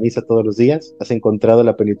rosario, ir a misa todos los días? ¿Has encontrado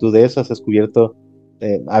la plenitud de eso? ¿Has descubierto?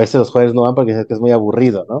 A veces los jóvenes no van porque dicen que es muy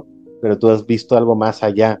aburrido, ¿no? Pero tú has visto algo más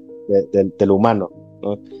allá de lo humano,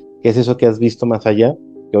 ¿no? ¿Qué es eso que has visto más allá,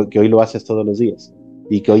 que hoy lo haces todos los días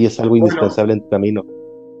y que hoy es algo Bueno, indispensable en tu camino?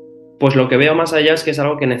 pues lo que veo más allá es que es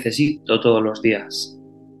algo que necesito todos los días.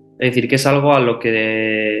 Es decir, que es algo a lo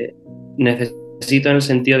que necesito en el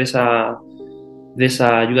sentido de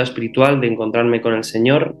esa ayuda espiritual, de encontrarme con el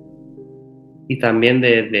Señor y también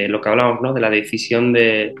de lo que hablamos, ¿no? De la decisión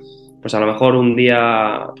de, pues a lo mejor un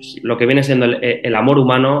día, pues, lo que viene siendo el amor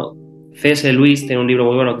humano. C.S. Lewis tiene un libro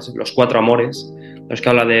muy bueno que es Los Cuatro Amores, los que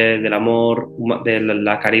habla del amor, de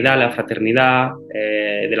la caridad, la fraternidad,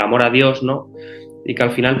 del amor a Dios, ¿no? Y que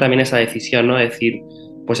al final también esa decisión, ¿no? De decir,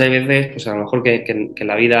 pues hay veces, pues a lo mejor que en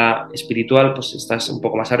la vida espiritual, pues estás un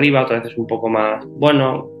poco más arriba, otras veces un poco más,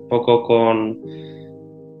 bueno, un poco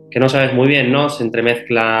que no sabes muy bien, ¿no? Se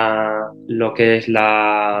entremezcla lo que es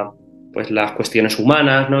pues las cuestiones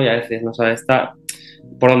humanas, ¿no? Y a veces no sabes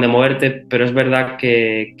por dónde moverte, pero es verdad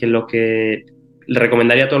que lo que le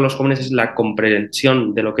recomendaría a todos los jóvenes es la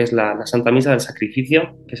comprensión de lo que es la Santa Misa, del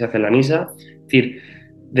sacrificio que se hace en la misa, es decir,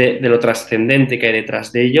 de lo trascendente que hay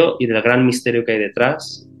detrás de ello y del gran misterio que hay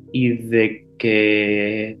detrás, y de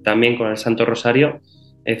que también con el Santo Rosario,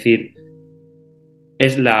 es decir,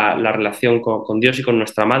 es la relación con Dios y con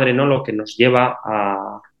nuestra madre, ¿no? Lo que nos lleva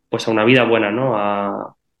pues a una vida buena, ¿no?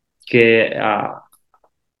 A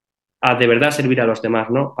de verdad servir a los demás,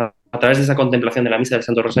 ¿no? A través de esa contemplación de la misa del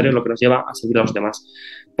Santo Rosario es lo que nos lleva a servir a los demás.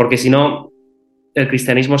 Porque si no, el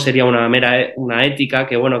cristianismo sería una mera una ética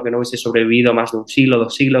que, bueno, que no hubiese sobrevivido más de un siglo,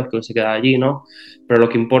 2 siglos, que se queda allí, ¿no? Pero lo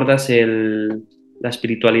que importa es la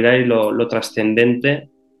espiritualidad y lo trascendente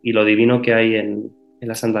y lo divino que hay en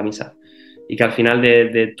la Santa Misa. Y que al final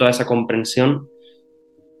de toda esa comprensión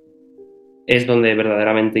es donde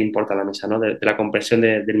verdaderamente importa la misa, ¿no? De la comprensión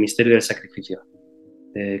del misterio y del sacrificio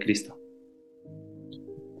de Cristo.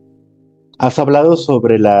 Has hablado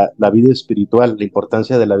sobre la vida espiritual, la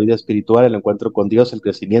importancia de la vida espiritual, el encuentro con Dios, el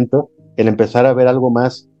crecimiento, el empezar a ver algo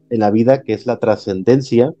más en la vida que es la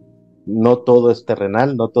trascendencia. No todo es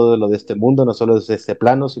terrenal, no todo lo de este mundo, no solo es de este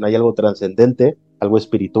plano, sino hay algo trascendente, algo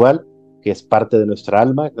espiritual, que es parte de nuestra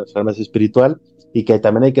alma es espiritual y que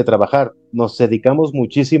también hay que trabajar. Nos dedicamos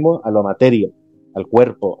muchísimo a lo materia, al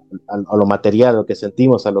cuerpo, a lo material, a lo que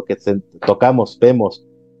sentimos, a lo que tocamos, vemos,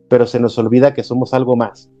 pero se nos olvida que somos algo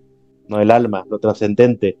más, no el alma, lo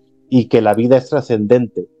trascendente, y que la vida es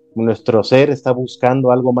trascendente. Nuestro ser está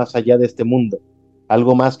buscando algo más allá de este mundo,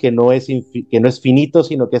 algo más que no es finito,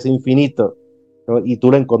 sino que es infinito, ¿no? Y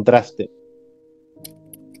tú lo encontraste.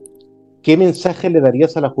 ¿Qué mensaje le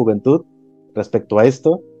darías a la juventud respecto a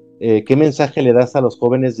esto? ¿Qué mensaje le das a los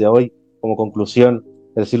jóvenes de hoy como conclusión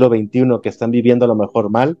del siglo XXI que están viviendo a lo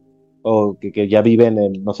mejor mal o que ya viven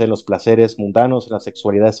en, no sé, en los placeres mundanos, en la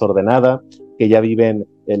sexualidad desordenada, que ya viven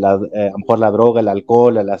a lo mejor la droga, el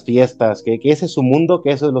alcohol, las fiestas, que ese es su mundo,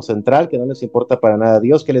 que eso es lo central, que no les importa para nada a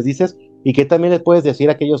Dios? ¿Qué les dices? Y que también les puedes decir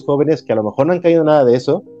a aquellos jóvenes que a lo mejor no han caído nada de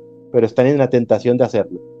eso, pero están en la tentación de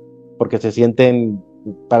hacerlo, porque se sienten,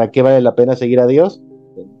 ¿para qué vale la pena seguir a Dios?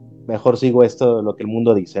 Mejor sigo esto, lo que el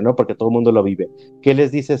mundo dice, ¿no? Porque todo el mundo lo vive. ¿Qué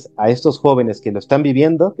les dices a estos jóvenes que lo están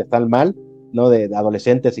viviendo, que están mal, ¿no? De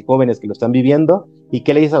adolescentes y jóvenes que lo están viviendo, y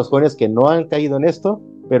qué le dices a los jóvenes que no han caído en esto,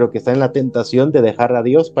 pero que están en la tentación de dejar a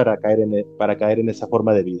Dios para caer en esa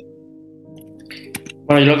forma de vida?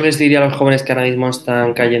 Bueno, yo lo que les diría a los jóvenes que ahora mismo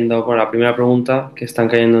están cayendo, con la primera pregunta, que están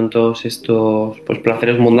cayendo en todos estos pues,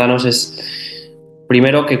 placeres mundanos, es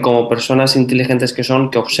primero que como personas inteligentes que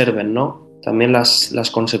son, que observen, ¿no? También las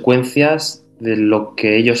consecuencias de lo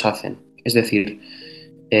que ellos hacen. Es decir,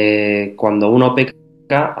 cuando uno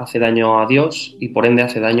peca, hace daño a Dios y por ende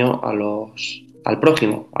hace daño al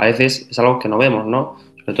prójimo. A veces es algo que no vemos, ¿no?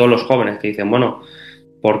 Sobre todo los jóvenes que dicen, bueno,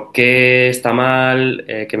 ¿por qué está mal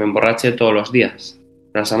que me emborrache todos los días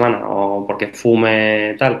de la semana? O porque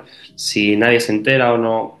fume tal. Si nadie se entera o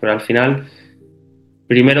no. Pero al final,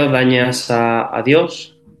 primero dañas a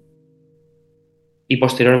Dios y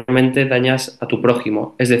posteriormente dañas a tu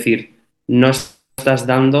prójimo. Es decir, no estás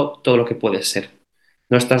dando todo lo que puedes ser.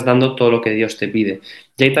 No estás dando todo lo que Dios te pide.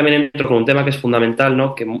 Y ahí también entro con un tema que es fundamental,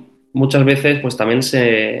 ¿no? Que muchas veces pues también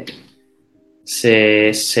se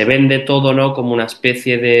vende todo, ¿no? Como una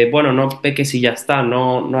especie de, bueno, no peques y ya está,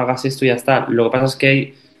 no hagas esto y ya está. Lo que pasa es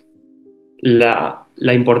que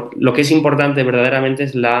lo que es importante verdaderamente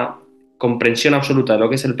es la comprensión absoluta de lo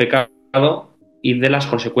que es el pecado y de las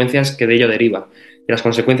consecuencias que de ello deriva, y las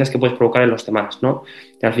consecuencias que puedes provocar en los demás, ¿no?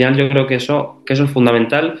 Y al final yo creo que eso es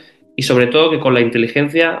fundamental, y sobre todo que con la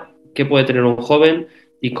inteligencia que puede tener un joven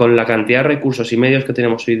y con la cantidad de recursos y medios que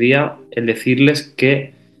tenemos hoy día, el decirles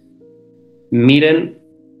que miren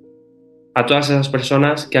a todas esas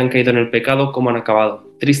personas que han caído en el pecado, cómo han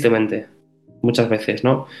acabado, tristemente, muchas veces,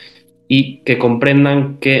 ¿no? Y que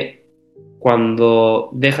comprendan que cuando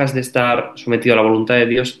dejas de estar sometido a la voluntad de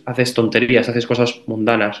Dios, haces tonterías, haces cosas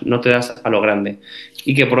mundanas, no te das a lo grande.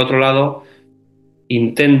 Y que por otro lado,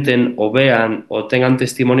 intenten o vean o tengan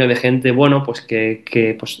testimonio de gente, bueno, pues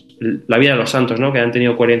que pues, la vida de los santos, ¿no? Que hayan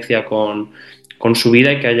tenido coherencia con su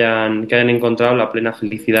vida y que hayan encontrado la plena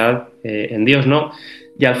felicidad en Dios, ¿no?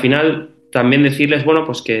 Y al final también decirles, bueno,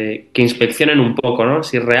 pues que inspeccionen un poco, ¿no?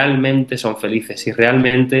 Si realmente son felices, si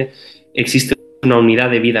realmente existe una unidad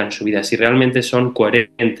de vida en su vida, si realmente son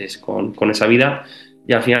coherentes con esa vida,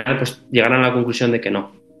 y al final pues llegarán a la conclusión de que no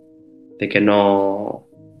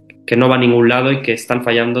va a ningún lado y que están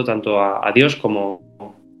fallando tanto a Dios como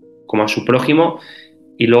a su prójimo,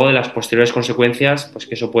 y luego de las posteriores consecuencias, pues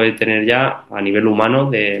que eso puede tener ya a nivel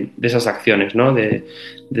humano de esas acciones, ¿no? De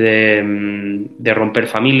romper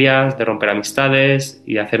familias, de romper amistades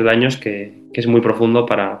y de hacer daños que es muy profundo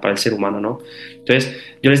para el ser humano, ¿no? Entonces,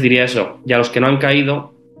 yo les diría eso, y a los que no han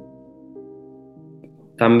caído,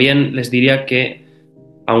 también les diría que,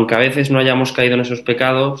 aunque a veces no hayamos caído en esos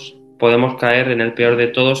pecados, podemos caer en el peor de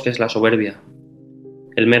todos, que es la soberbia.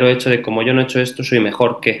 El mero hecho de como yo no he hecho esto, soy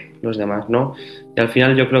mejor que los demás, ¿no? Y al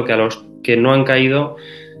final yo creo que a los que no han caído,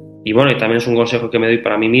 y bueno, y también es un consejo que me doy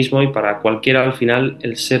para mí mismo y para cualquiera, al final,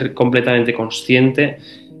 el ser completamente consciente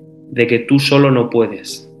de que tú solo no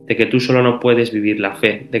puedes, de que tú solo no puedes vivir la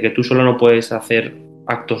fe, de que tú solo no puedes hacer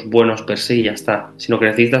actos buenos per se y ya está, sino que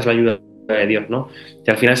necesitas la ayuda de Dios, ¿no?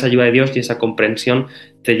 Y al final esa ayuda de Dios y esa comprensión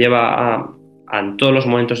te lleva en todos los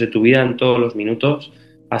momentos de tu vida, en todos los minutos,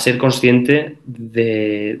 a ser consciente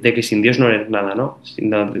de que sin Dios no eres nada, ¿no?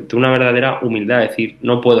 De una verdadera humildad, decir,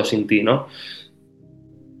 no puedo sin ti, ¿no?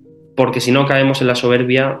 Porque si no caemos en la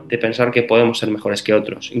soberbia de pensar que podemos ser mejores que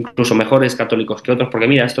otros, incluso mejores católicos que otros, porque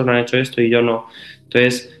mira, estos no han hecho esto y yo no.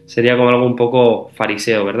 Entonces sería como algo un poco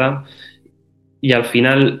fariseo, ¿verdad? Y al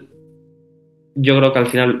final, yo creo que al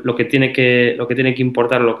final lo que tiene que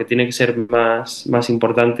importar, lo que tiene que ser más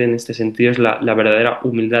importante en este sentido es la verdadera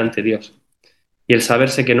humildad ante Dios. Y el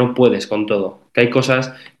saberse que no puedes con todo, que hay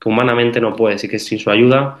cosas que humanamente no puedes y que sin su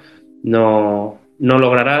ayuda no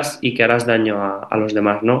lograrás y que harás daño a los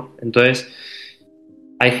demás, ¿no? Entonces,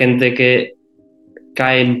 hay gente que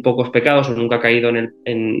cae en pocos pecados o nunca ha caído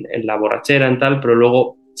en la borrachera, en tal, pero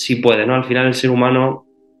luego sí puede, ¿no? Al final el ser humano,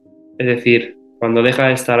 es decir, cuando deja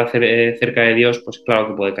de estar cerca de Dios, pues claro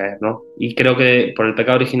que puede caer, ¿no? Y creo que por el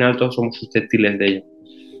pecado original todos somos susceptibles de ello.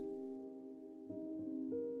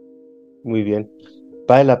 Muy bien.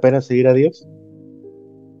 ¿Vale la pena seguir a Dios?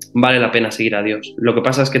 Vale la pena seguir a Dios. Lo que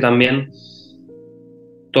pasa es que también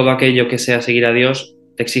todo aquello que sea seguir a Dios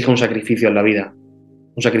te exige un sacrificio en la vida,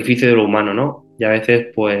 un sacrificio de lo humano, ¿no? Y a veces,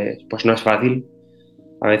 pues no es fácil.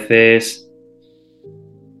 A veces,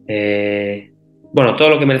 eh, bueno, todo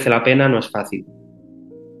lo que merece la pena no es fácil.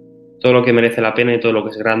 Todo lo que merece la pena y todo lo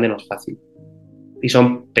que es grande no es fácil. Y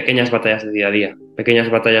son pequeñas batallas de día a día,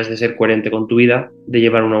 pequeñas batallas de ser coherente con tu vida, de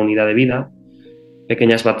llevar una unidad de vida,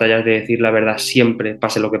 pequeñas batallas de decir la verdad siempre,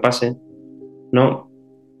 pase lo que pase, ¿no?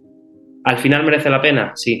 ¿Al final merece la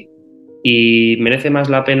pena? Sí. ¿Y merece más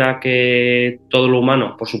la pena que todo lo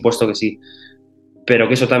humano? Por supuesto que sí. Pero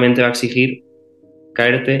que eso también te va a exigir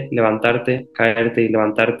caerte y levantarte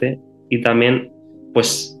y también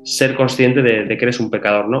pues ser consciente de que eres un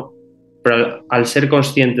pecador, ¿no? Pero al ser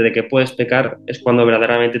consciente de que puedes pecar es cuando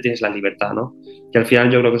verdaderamente tienes la libertad, ¿no? Y al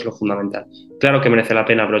final yo creo que es lo fundamental. Claro que merece la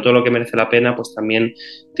pena, pero todo lo que merece la pena pues también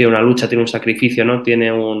tiene una lucha, tiene un sacrificio, ¿no?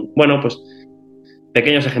 Tiene bueno, pues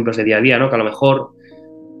pequeños ejemplos de día a día, ¿no? Que a lo mejor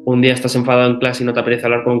un día estás enfadado en clase y no te apetece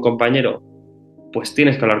hablar con un compañero, pues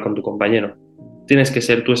tienes que hablar con tu compañero. Tienes que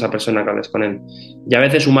ser tú esa persona que hables con él. Y a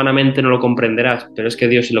veces humanamente no lo comprenderás, pero es que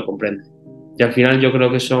Dios sí lo comprende. Y al final yo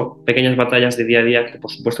creo que son pequeñas batallas de día a día que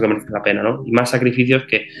por supuesto que merecen la pena, ¿no? Y más sacrificios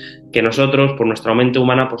que nosotros, por nuestra mente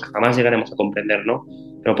humana, pues jamás llegaremos a comprender, ¿no?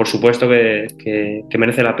 Pero por supuesto que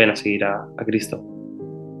merece la pena seguir a Cristo.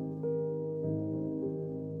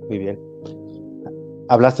 Muy bien.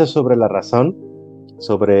 Hablaste sobre la razón,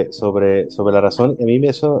 sobre la razón. Y a mí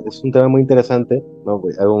eso es un tema muy interesante, ¿no?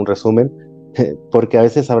 Hago un resumen, porque a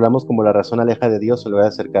veces hablamos como la razón aleja de Dios en lugar de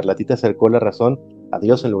acercarla. A ti te acercó la razón a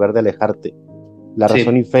Dios en lugar de alejarte. La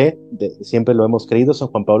razón Sí, y fe, siempre lo hemos creído, San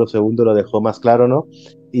Juan Pablo II lo dejó más claro, ¿no?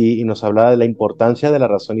 Y nos hablaba de la importancia de la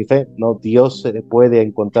razón y fe, ¿no? Dios se puede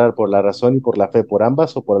encontrar por la razón y por la fe, por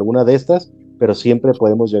ambas o por alguna de estas, pero siempre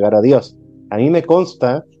podemos llegar a Dios. A mí me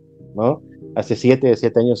consta, ¿no? Hace 7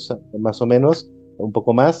 años más o menos, un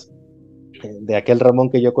poco más, de aquel Ramón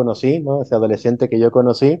que yo conocí, ¿no? Ese adolescente que yo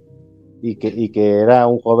conocí y que era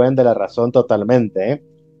un joven de la razón totalmente, ¿eh?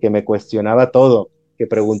 Que me cuestionaba todo, que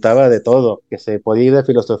preguntaba de todo, que se podía ir de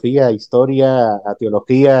filosofía a historia, a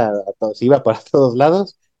teología, se iba para todos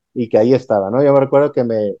lados y que ahí estaba, ¿no? Yo me recuerdo que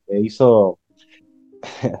me hizo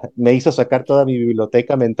sacar toda mi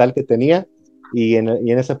biblioteca mental que tenía y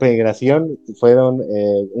en esa peregrinación fueron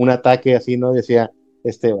un ataque así, ¿no? Decía,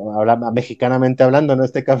 hablaba, mexicanamente hablando, ¿no?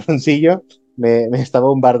 Este cabroncillo me estaba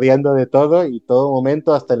bombardeando de todo y todo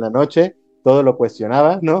momento, hasta en la noche, todo lo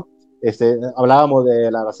cuestionaba, ¿no? Hablábamos de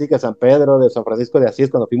la Basílica de San Pedro, de San Francisco de Asís,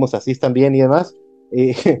 cuando fuimos a Asís también y demás, y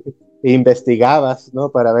e investigabas,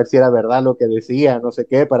 ¿no? Para ver si era verdad lo que decía, no sé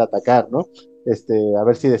qué, para atacar, ¿no? A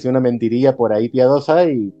ver si decía una mentirilla por ahí piadosa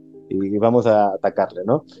y vamos a atacarle,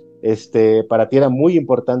 ¿no? Para ti era muy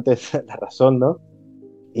importante la razón, ¿no?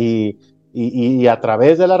 Y, y a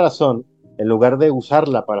través de la razón en lugar de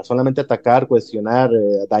usarla para solamente atacar, cuestionar,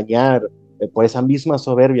 dañar, por esa misma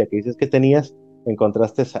soberbia que dices que tenías,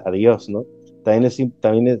 encontraste a Dios, ¿no?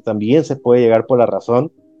 También se puede llegar por la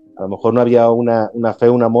razón. A lo mejor no había una fe,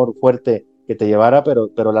 un amor fuerte que te llevara,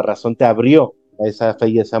 pero la razón te abrió a esa fe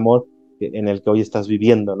y ese amor en el que hoy estás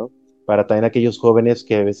viviendo, ¿no? Para también aquellos jóvenes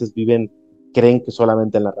que a veces creen que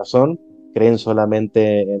solamente en la razón, creen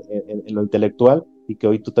solamente en lo intelectual, y que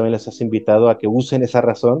hoy tú también les has invitado a que usen esa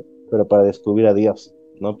razón, pero para descubrir a Dios,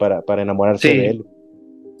 ¿no? Para enamorarse de Sí, Él.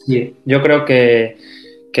 sí. Yo creo que,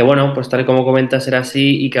 bueno, pues tal y como comentas era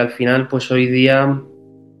así y que al final, pues hoy día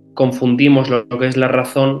confundimos lo que es la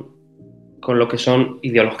razón con lo que son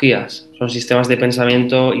ideologías, son sistemas de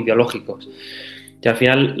pensamiento ideológicos. Y al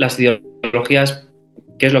final las ideologías,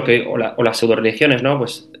 ¿qué es lo que, o las pseudo-religiones, ¿no?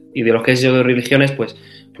 Pues ideologías y pseudo-religiones, pues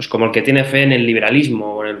como el que tiene fe en el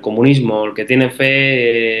liberalismo, o en el comunismo, el que tiene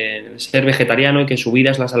fe en ser vegetariano y que su vida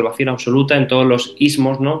es la salvación absoluta en todos los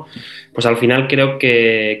ismos, ¿no? Pues al final creo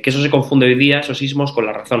que eso se confunde hoy día, esos ismos, con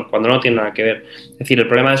la razón, cuando no tiene nada que ver. Es decir, el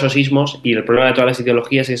problema de esos ismos y el problema de todas las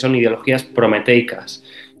ideologías es que son ideologías prometeicas,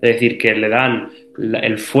 es decir, que le dan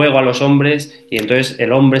el fuego a los hombres y entonces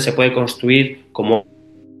el hombre se puede construir como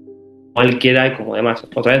él quiera y como demás.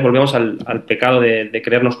 Otra vez volvemos al pecado de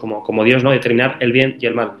creernos como Dios, ¿no? Determinar el bien y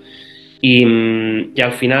el mal. Y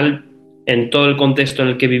al final, en todo el contexto en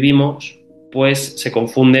el que vivimos, pues se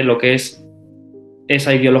confunde lo que es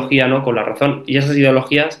esa ideología, ¿no?, con la razón. Y esas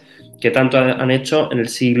ideologías que tanto han hecho en el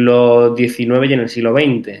siglo XIX y en el siglo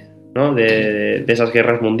XX, ¿no? De esas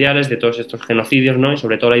guerras mundiales, de todos estos genocidios, ¿no? Y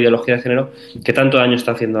sobre todo la ideología de género, que tanto daño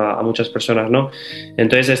está haciendo a muchas personas, ¿no?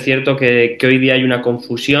 Entonces es cierto que hoy día hay una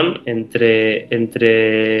confusión entre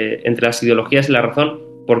las ideologías y la razón,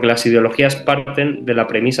 porque las ideologías parten de la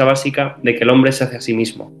premisa básica de que el hombre se hace a sí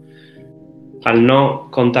mismo. Al no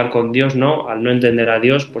contar con Dios, ¿no? Al no entender a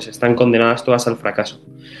Dios, pues están condenadas todas al fracaso.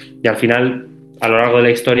 Y al final, a lo largo de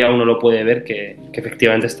la historia, uno lo puede ver que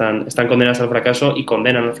efectivamente están condenadas al fracaso y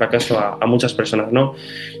condenan al fracaso a muchas personas, ¿no?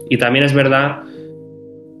 Y también es verdad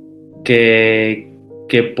que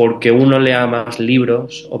porque uno lea más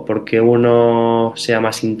libros o porque uno sea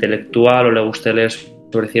más intelectual o le guste leer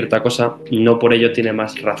sobre cierta cosa, no por ello tiene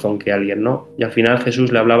más razón que alguien, ¿no? Y al final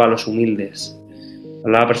Jesús le hablaba a los humildes,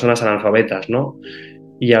 hablaba a personas analfabetas, ¿no?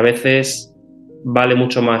 Y a veces vale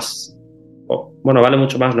mucho más,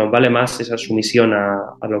 vale más esa sumisión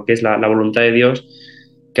a lo que es la voluntad de Dios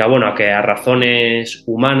que a razones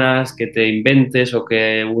humanas que te inventes o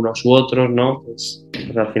que unos u otros, ¿no? Pues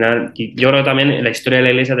al final, y yo creo que también en la historia de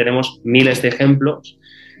la Iglesia tenemos miles de ejemplos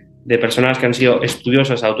de personas que han sido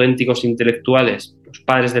estudiosos, auténticos intelectuales, los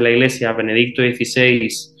padres de la Iglesia, Benedicto XVI,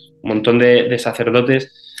 un montón de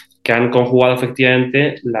sacerdotes que han conjugado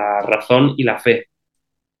efectivamente la razón y la fe,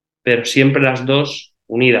 pero siempre las dos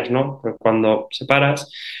unidas, ¿no? Porque cuando separas,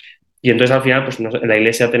 y entonces al final, pues en la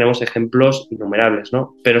Iglesia tenemos ejemplos innumerables,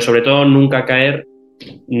 ¿no? Pero sobre todo nunca caer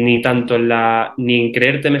ni tanto ni en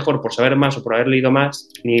creerte mejor por saber más o por haber leído más,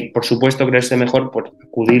 ni por supuesto creerse mejor por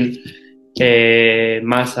acudir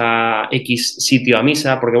más a X sitio a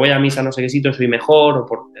misa, porque voy a misa no sé qué sitio, soy mejor, o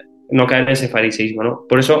por no caer en ese fariseísmo, ¿no?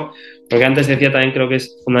 Por eso, lo que antes decía también creo que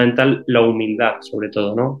es fundamental la humildad, sobre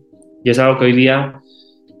todo, ¿no? Y es algo que hoy día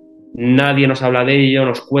nadie nos habla de ello,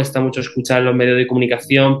 nos cuesta mucho escuchar en los medios de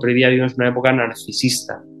comunicación, pero hoy día vivimos en una época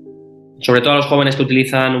narcisista. Sobre todo a los jóvenes que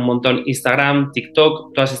utilizan un montón Instagram,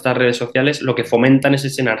 TikTok, todas estas redes sociales, lo que fomentan es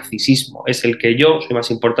ese narcisismo. Es el que yo soy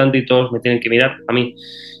más importante y todos me tienen que mirar a mí.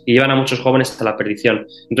 Y llevan a muchos jóvenes a la perdición.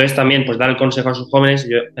 Entonces también, pues dar el consejo a sus jóvenes.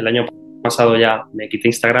 Yo el año pasado ya me quité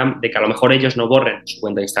Instagram, de que a lo mejor ellos no borren su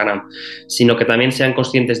cuenta de Instagram, sino que también sean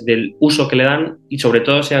conscientes del uso que le dan y sobre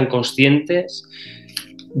todo sean conscientes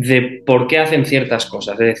de por qué hacen ciertas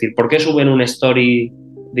cosas. Es decir, por qué suben un story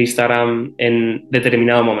de Instagram en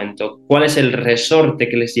determinado momento. ¿Cuál es el resorte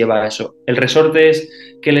que les lleva a eso? ¿El resorte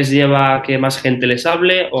es que les lleva a que más gente les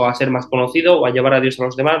hable o a ser más conocido o a llevar a Dios a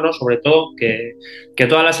los demás, ¿no? Sobre todo que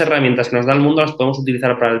todas las herramientas que nos da el mundo las podemos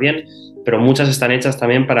utilizar para el bien, pero muchas están hechas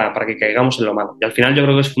también para que caigamos en lo malo. Y al final yo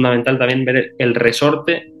creo que es fundamental también ver el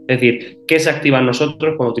resorte, es decir, qué se activa en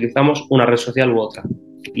nosotros cuando utilizamos una red social u otra.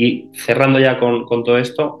 Y cerrando ya con todo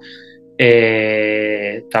esto,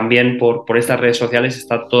 también por estas redes sociales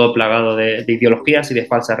está todo plagado de ideologías y de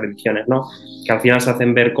falsas religiones, ¿no? Que al final se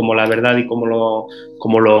hacen ver como la verdad y como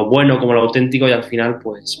lo bueno, como lo auténtico, y al final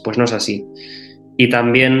pues no es así. Y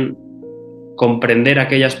también comprender a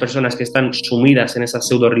aquellas personas que están sumidas en esas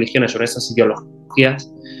pseudo religiones o en esas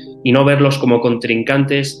ideologías y no verlos como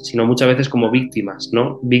contrincantes, sino muchas veces como víctimas,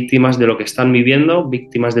 ¿no? Víctimas de lo que están viviendo,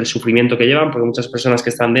 víctimas del sufrimiento que llevan, porque muchas personas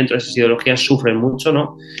que están dentro de esas ideologías sufren mucho,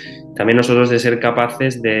 ¿no? también nosotros de ser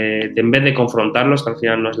capaces de en vez de confrontarlos, que al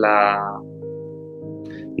final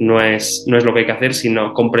no es lo que hay que hacer,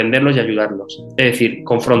 sino comprenderlos y ayudarlos. Es decir,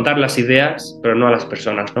 confrontar las ideas, pero no a las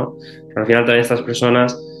personas, ¿no? Pero al final también estas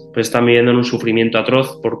personas pues están viviendo en un sufrimiento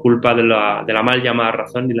atroz por culpa de la mal llamada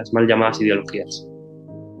razón y las mal llamadas ideologías.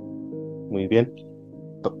 Muy bien.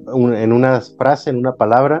 En una frase, en una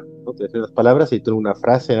palabra, ¿no? Te decía las palabras y tú en una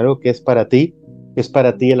frase, en algo que es para ti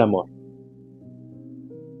el amor.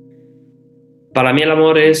 Para mí el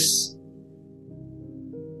amor es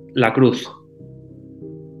la cruz,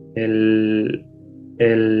 el,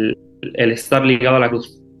 el estar ligado a la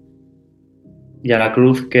cruz y a la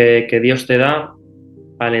cruz que Dios te da,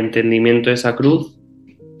 al entendimiento de esa cruz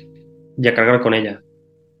y a cargar con ella.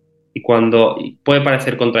 Y puede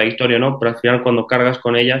parecer contradictorio, ¿no? Pero al final cuando cargas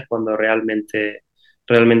con ella es cuando realmente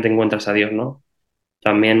encuentras a Dios, ¿no?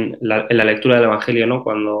 También en la lectura del Evangelio, ¿no?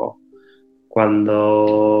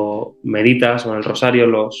 Cuando meditas o en el rosario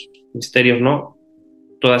los misterios, ¿no?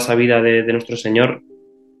 Toda esa vida de nuestro Señor,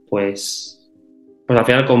 pues al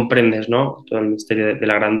final comprendes, ¿no? Todo el misterio de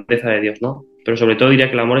la grandeza de Dios, ¿no? Pero sobre todo diría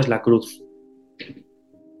que el amor es la cruz.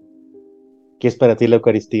 ¿Qué es para ti la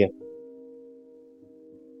Eucaristía?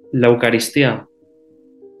 La Eucaristía.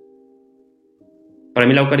 Para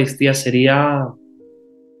mí la Eucaristía sería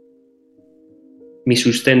mi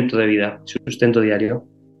sustento de vida, sustento diario.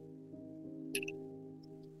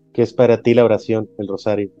 ¿Qué es para ti la oración, el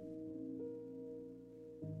rosario?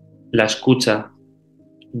 La escucha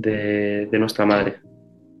de nuestra madre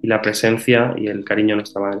y la presencia y el cariño de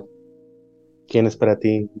nuestra madre. ¿Quién es para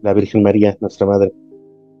ti la Virgen María, nuestra Madre?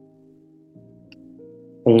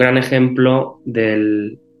 Un gran ejemplo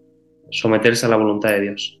del someterse a la voluntad de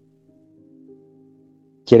Dios.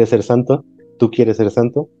 ¿Quieres ser santo? ¿Tú quieres ser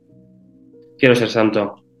santo? Quiero ser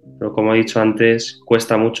santo, pero como he dicho antes,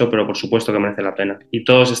 cuesta mucho, pero por supuesto que merece la pena. Y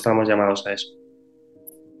todos estamos llamados a eso.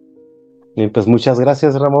 Bien, pues muchas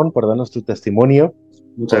gracias, Ramón, por darnos tu testimonio,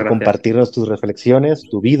 Muchas por gracias. compartirnos tus reflexiones,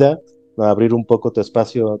 tu vida, ¿no? Abrir un poco tu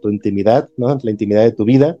espacio, tu intimidad, ¿no? La intimidad de tu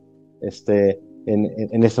vida,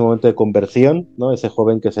 en ese momento de conversión, ¿no? Ese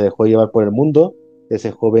joven que se dejó llevar por el mundo,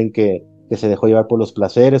 ese joven que se dejó llevar por los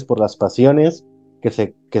placeres, por las pasiones, que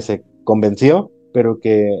se convenció, pero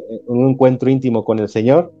que en un encuentro íntimo con el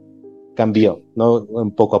Señor cambió, ¿no?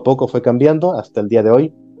 Poco a poco fue cambiando hasta el día de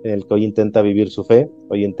hoy, en el que hoy intenta vivir su fe,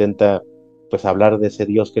 hoy intenta pues hablar de ese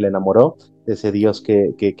Dios que le enamoró, de ese Dios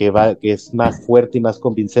que es más fuerte y más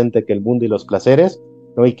convincente que el mundo y los placeres,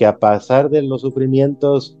 ¿no? Y que a pesar de los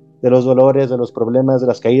sufrimientos, de los dolores, de los problemas, de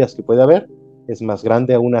las caídas que puede haber, es más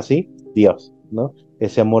grande aún así Dios, ¿no?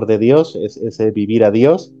 Ese amor de Dios, ese vivir a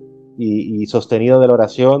Dios y sostenido de la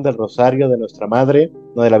oración, del rosario, de nuestra Madre,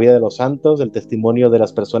 ¿no? De la vida de los santos, del testimonio de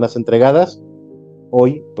las personas entregadas.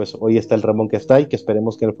 Hoy está el Ramón que está y que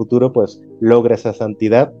esperemos que en el futuro pues logre esa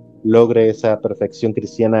santidad, logre esa perfección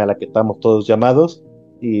cristiana a la que estamos todos llamados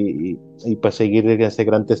y pues seguir ese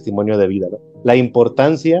gran testimonio de vida, ¿no? La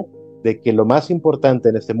importancia de que lo más importante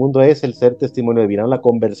en este mundo es el ser testimonio de vida, ¿no? La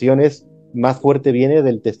conversión es más fuerte, viene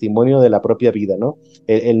del testimonio de la propia vida, ¿no?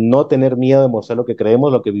 El no tener miedo de mostrar lo que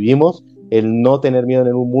creemos, lo que vivimos, el no tener miedo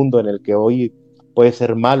en un mundo en el que hoy puede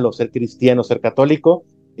ser malo, ser cristiano, ser católico,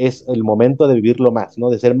 es el momento de vivirlo más, ¿no?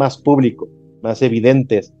 De ser más público, más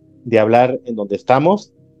evidentes, de hablar en donde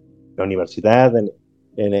estamos, en la universidad,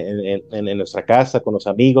 en nuestra casa, con los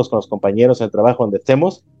amigos, con los compañeros, en el trabajo, donde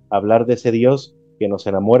estemos, hablar de ese Dios que nos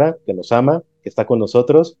enamora, que nos ama, que está con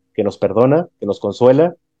nosotros, que nos perdona, que nos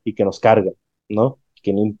consuela y que nos carga, ¿no?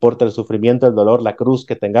 Que no importa el sufrimiento, el dolor, la cruz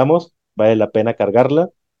que tengamos, vale la pena cargarla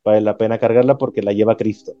porque la lleva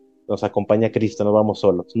Cristo, nos acompaña Cristo, no vamos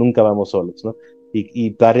solos, nunca vamos solos, ¿no?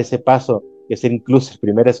 Y dar ese paso, que es incluso el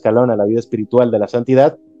primer escalón a la vida espiritual de la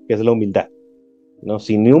santidad, que es la humildad, ¿no?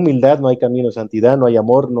 Sin humildad no hay camino de santidad, no hay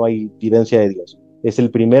amor, no hay vivencia de Dios. Es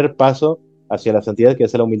el primer paso hacia la santidad, que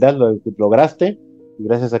es la humildad, lo lograste, y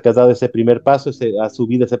gracias a que has dado ese primer paso, has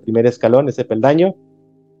subido ese primer escalón, ese peldaño,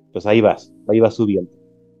 pues ahí vas subiendo.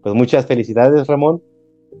 Pues muchas felicidades, Ramón,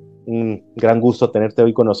 un gran gusto tenerte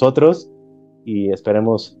hoy con nosotros y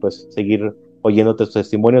esperemos pues seguir oyendo tu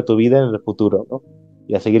testimonio, tu vida en el futuro, ¿no?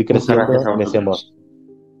 Y a seguir Muchas gracias creciendo a en ese amor. vosotros.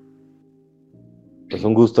 Pues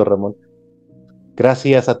un gusto, Ramón.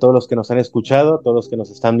 Gracias a todos los que nos han escuchado, a todos los que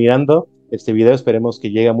nos están mirando este video. Esperemos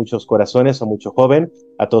que llegue a muchos corazones, a mucho joven,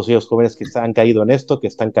 a todos ellos jóvenes que han caído en esto, que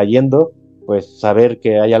están cayendo, pues saber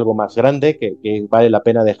que hay algo más grande, que vale la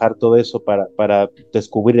pena dejar todo eso para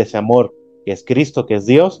descubrir ese amor que es Cristo, que es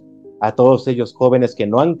Dios. A todos ellos jóvenes que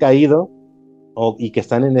no han caído y que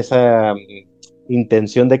están en esa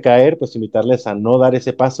intención de caer, pues invitarles a no dar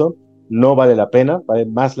ese paso. No vale la pena, vale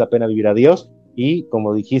más la pena vivir a Dios, y,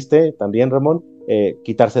 como dijiste también, Ramón,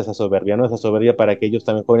 quitarse esa soberbia, ¿no? Esa soberbia para aquellos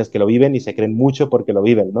también jóvenes que lo viven y se creen mucho porque lo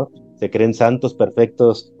viven, ¿no? Se creen santos,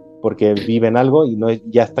 perfectos, porque viven algo y no,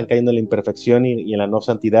 ya están cayendo en la imperfección y en la no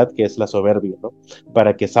santidad, que es la soberbia, ¿no?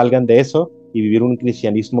 Para que salgan de eso y vivir un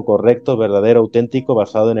cristianismo correcto, verdadero, auténtico,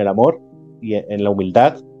 basado en el amor y en la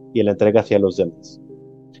humildad y en la entrega hacia los demás.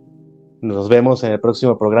 Nos vemos en el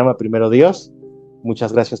próximo programa, primero Dios.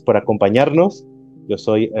 Muchas gracias por acompañarnos. Yo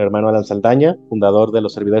soy el hermano Alan Saldaña, fundador de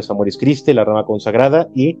los servidores Amoris Christi, la rama consagrada,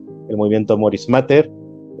 y el movimiento Amoris Mater,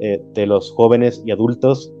 de los jóvenes y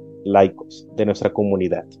adultos laicos de nuestra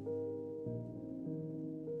comunidad.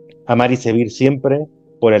 Amar y servir siempre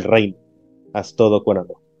por el reino. Haz todo con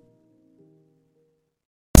amor.